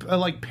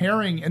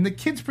pairing, and the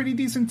kid's pretty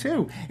decent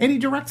too, and he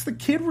directs the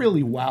kid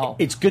really well.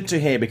 It's good to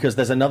hear, because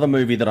there's another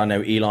movie that I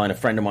know Eli and a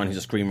friend of mine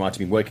who's a screenwriter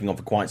been working on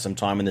for quite some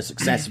time, and the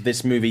success of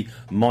this movie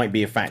might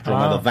be a factor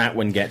on whether that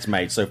one gets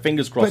made. So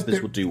fingers crossed this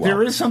will do well.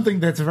 There is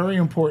something that's very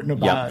important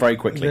about very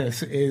quickly.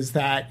 this, is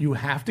that you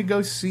have to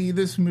go see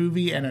this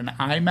movie at an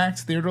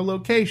IMAX theater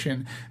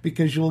location,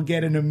 because you'll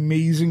get an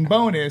amazing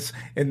bonus,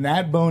 and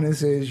that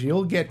bonus is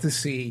you'll get to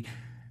see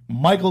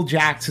Michael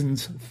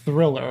Jackson's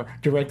Thriller,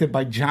 directed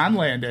by John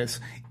Landis,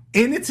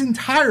 in its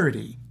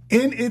entirety,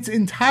 in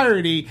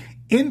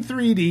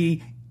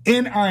 3D,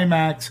 in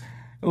IMAX.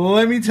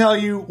 Let me tell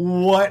you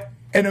what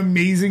an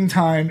amazing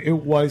time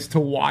it was to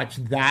watch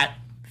that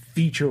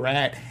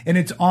featurette. And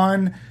it's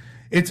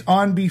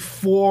on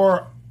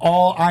before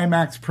all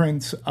IMAX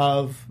prints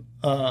of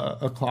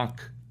A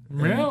Clock.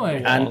 Really?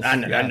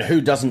 And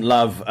who doesn't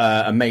love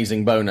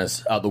amazing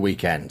bonus at the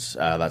weekend?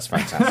 That's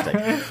fantastic.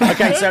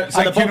 Okay, so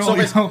I can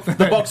only hope that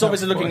the box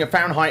office is that's looking at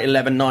Fahrenheit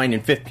 11/9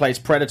 in 5th place,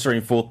 Predator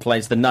in 4th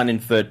place, The Nun in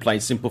 3rd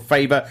place, Simple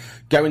Favor.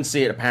 Go and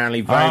see it, apparently.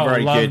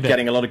 Very loved good. it.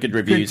 Getting a lot of good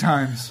reviews. Good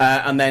times.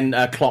 And then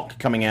Clock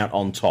coming out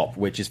on top,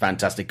 which is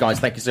fantastic. Guys,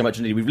 thank you so much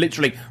indeed. We've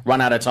literally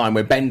run out of time.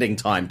 We're bending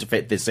time to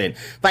fit this in.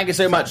 Thank you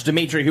so much.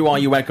 Dimitri, who are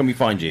you? Where can we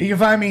find you? You can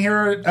find me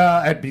here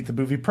at Beat the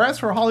Movie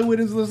Press, where Hollywood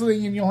is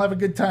listening, and you'll have a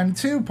good time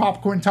too.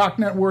 Popcorn Talk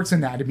Network's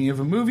Anatomy of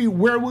a Movie,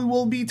 where we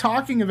will be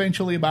talking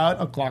eventually about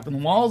A Clock on the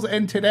Walls,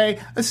 and today,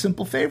 A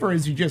Simple Favor,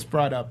 as you just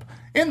brought up,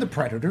 and The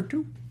Predator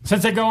 2.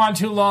 Since I go on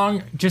too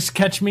long, just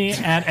catch me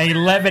at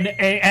 11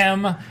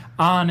 a.m.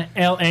 on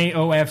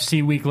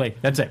LAOFC Weekly.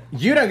 That's it.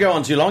 You don't go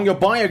on too long. Your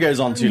bio goes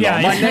on too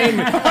long. My name...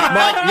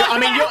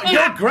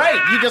 you're great.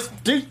 You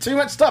just do too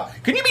much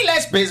stuff. Can you be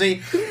less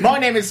busy? My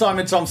name is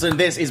Simon Thompson.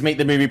 This is Meet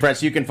the Movie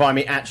Press. You can find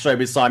me at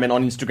Showbiz Simon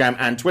on Instagram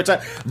and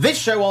Twitter. This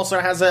show also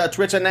has a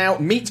Twitter now,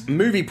 Meet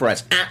Movie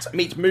Press, at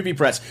Meet Movie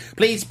Press.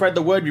 Please spread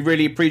the word. We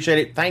really appreciate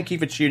it. Thank you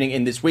for tuning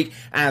in this week.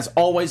 As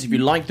always, if you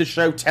like the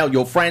show, tell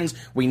your friends.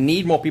 We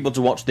need more people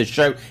to watch this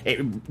show.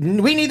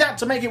 We need that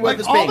to make it worth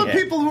us being all the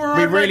here. people who are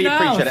we on really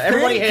right now. appreciate it.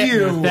 Everybody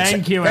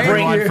Thank you,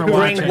 everyone, for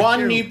watching. Bring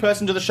one new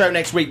person to the show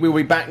next week. We'll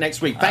be back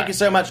next week. Thank you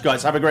so much,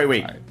 guys. Have a great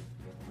week.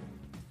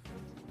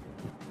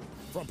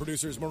 From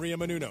producers Maria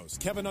Menounos,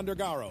 Kevin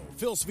Undergaro,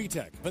 Phil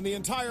Svitek, and the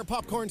entire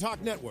Popcorn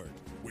Talk Network,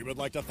 we would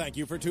like to thank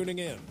you for tuning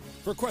in.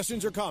 For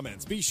questions or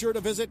comments, be sure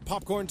to visit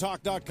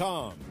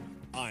popcorntalk.com.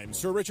 I'm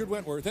Sir Richard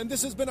Wentworth, and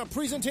this has been a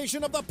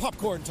presentation of the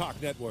Popcorn Talk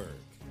Network.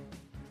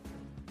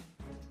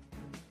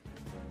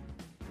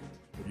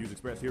 The views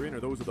expressed herein are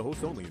those of the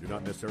hosts only and do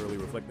not necessarily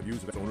reflect the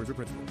views of its owners or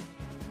principals.